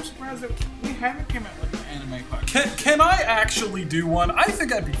surprised that we haven't come out with an anime podcast. Can I actually do one? I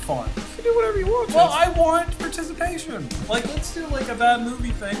think that'd be fun. You can do whatever you want. Well, I want participation. Like, let's do like a bad movie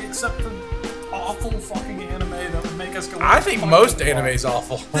thing, except for awful fucking anime that would make us go. I think most anime's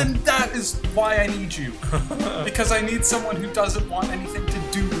awful. Then that is why I need you, because I need someone who doesn't want anything to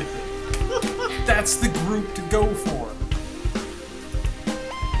do with it. That's the group to go for.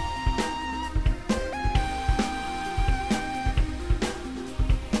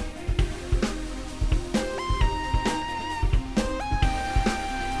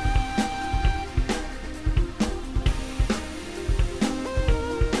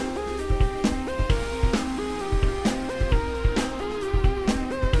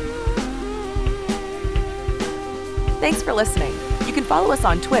 Thanks for listening. You can follow us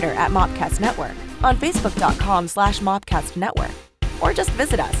on Twitter at Mobcast Network, on Facebook.com/Mobcast Network, or just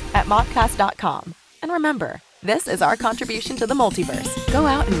visit us at mobcast.com. And remember, this is our contribution to the multiverse. Go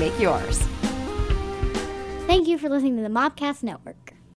out and make yours. Thank you for listening to the Mobcast Network.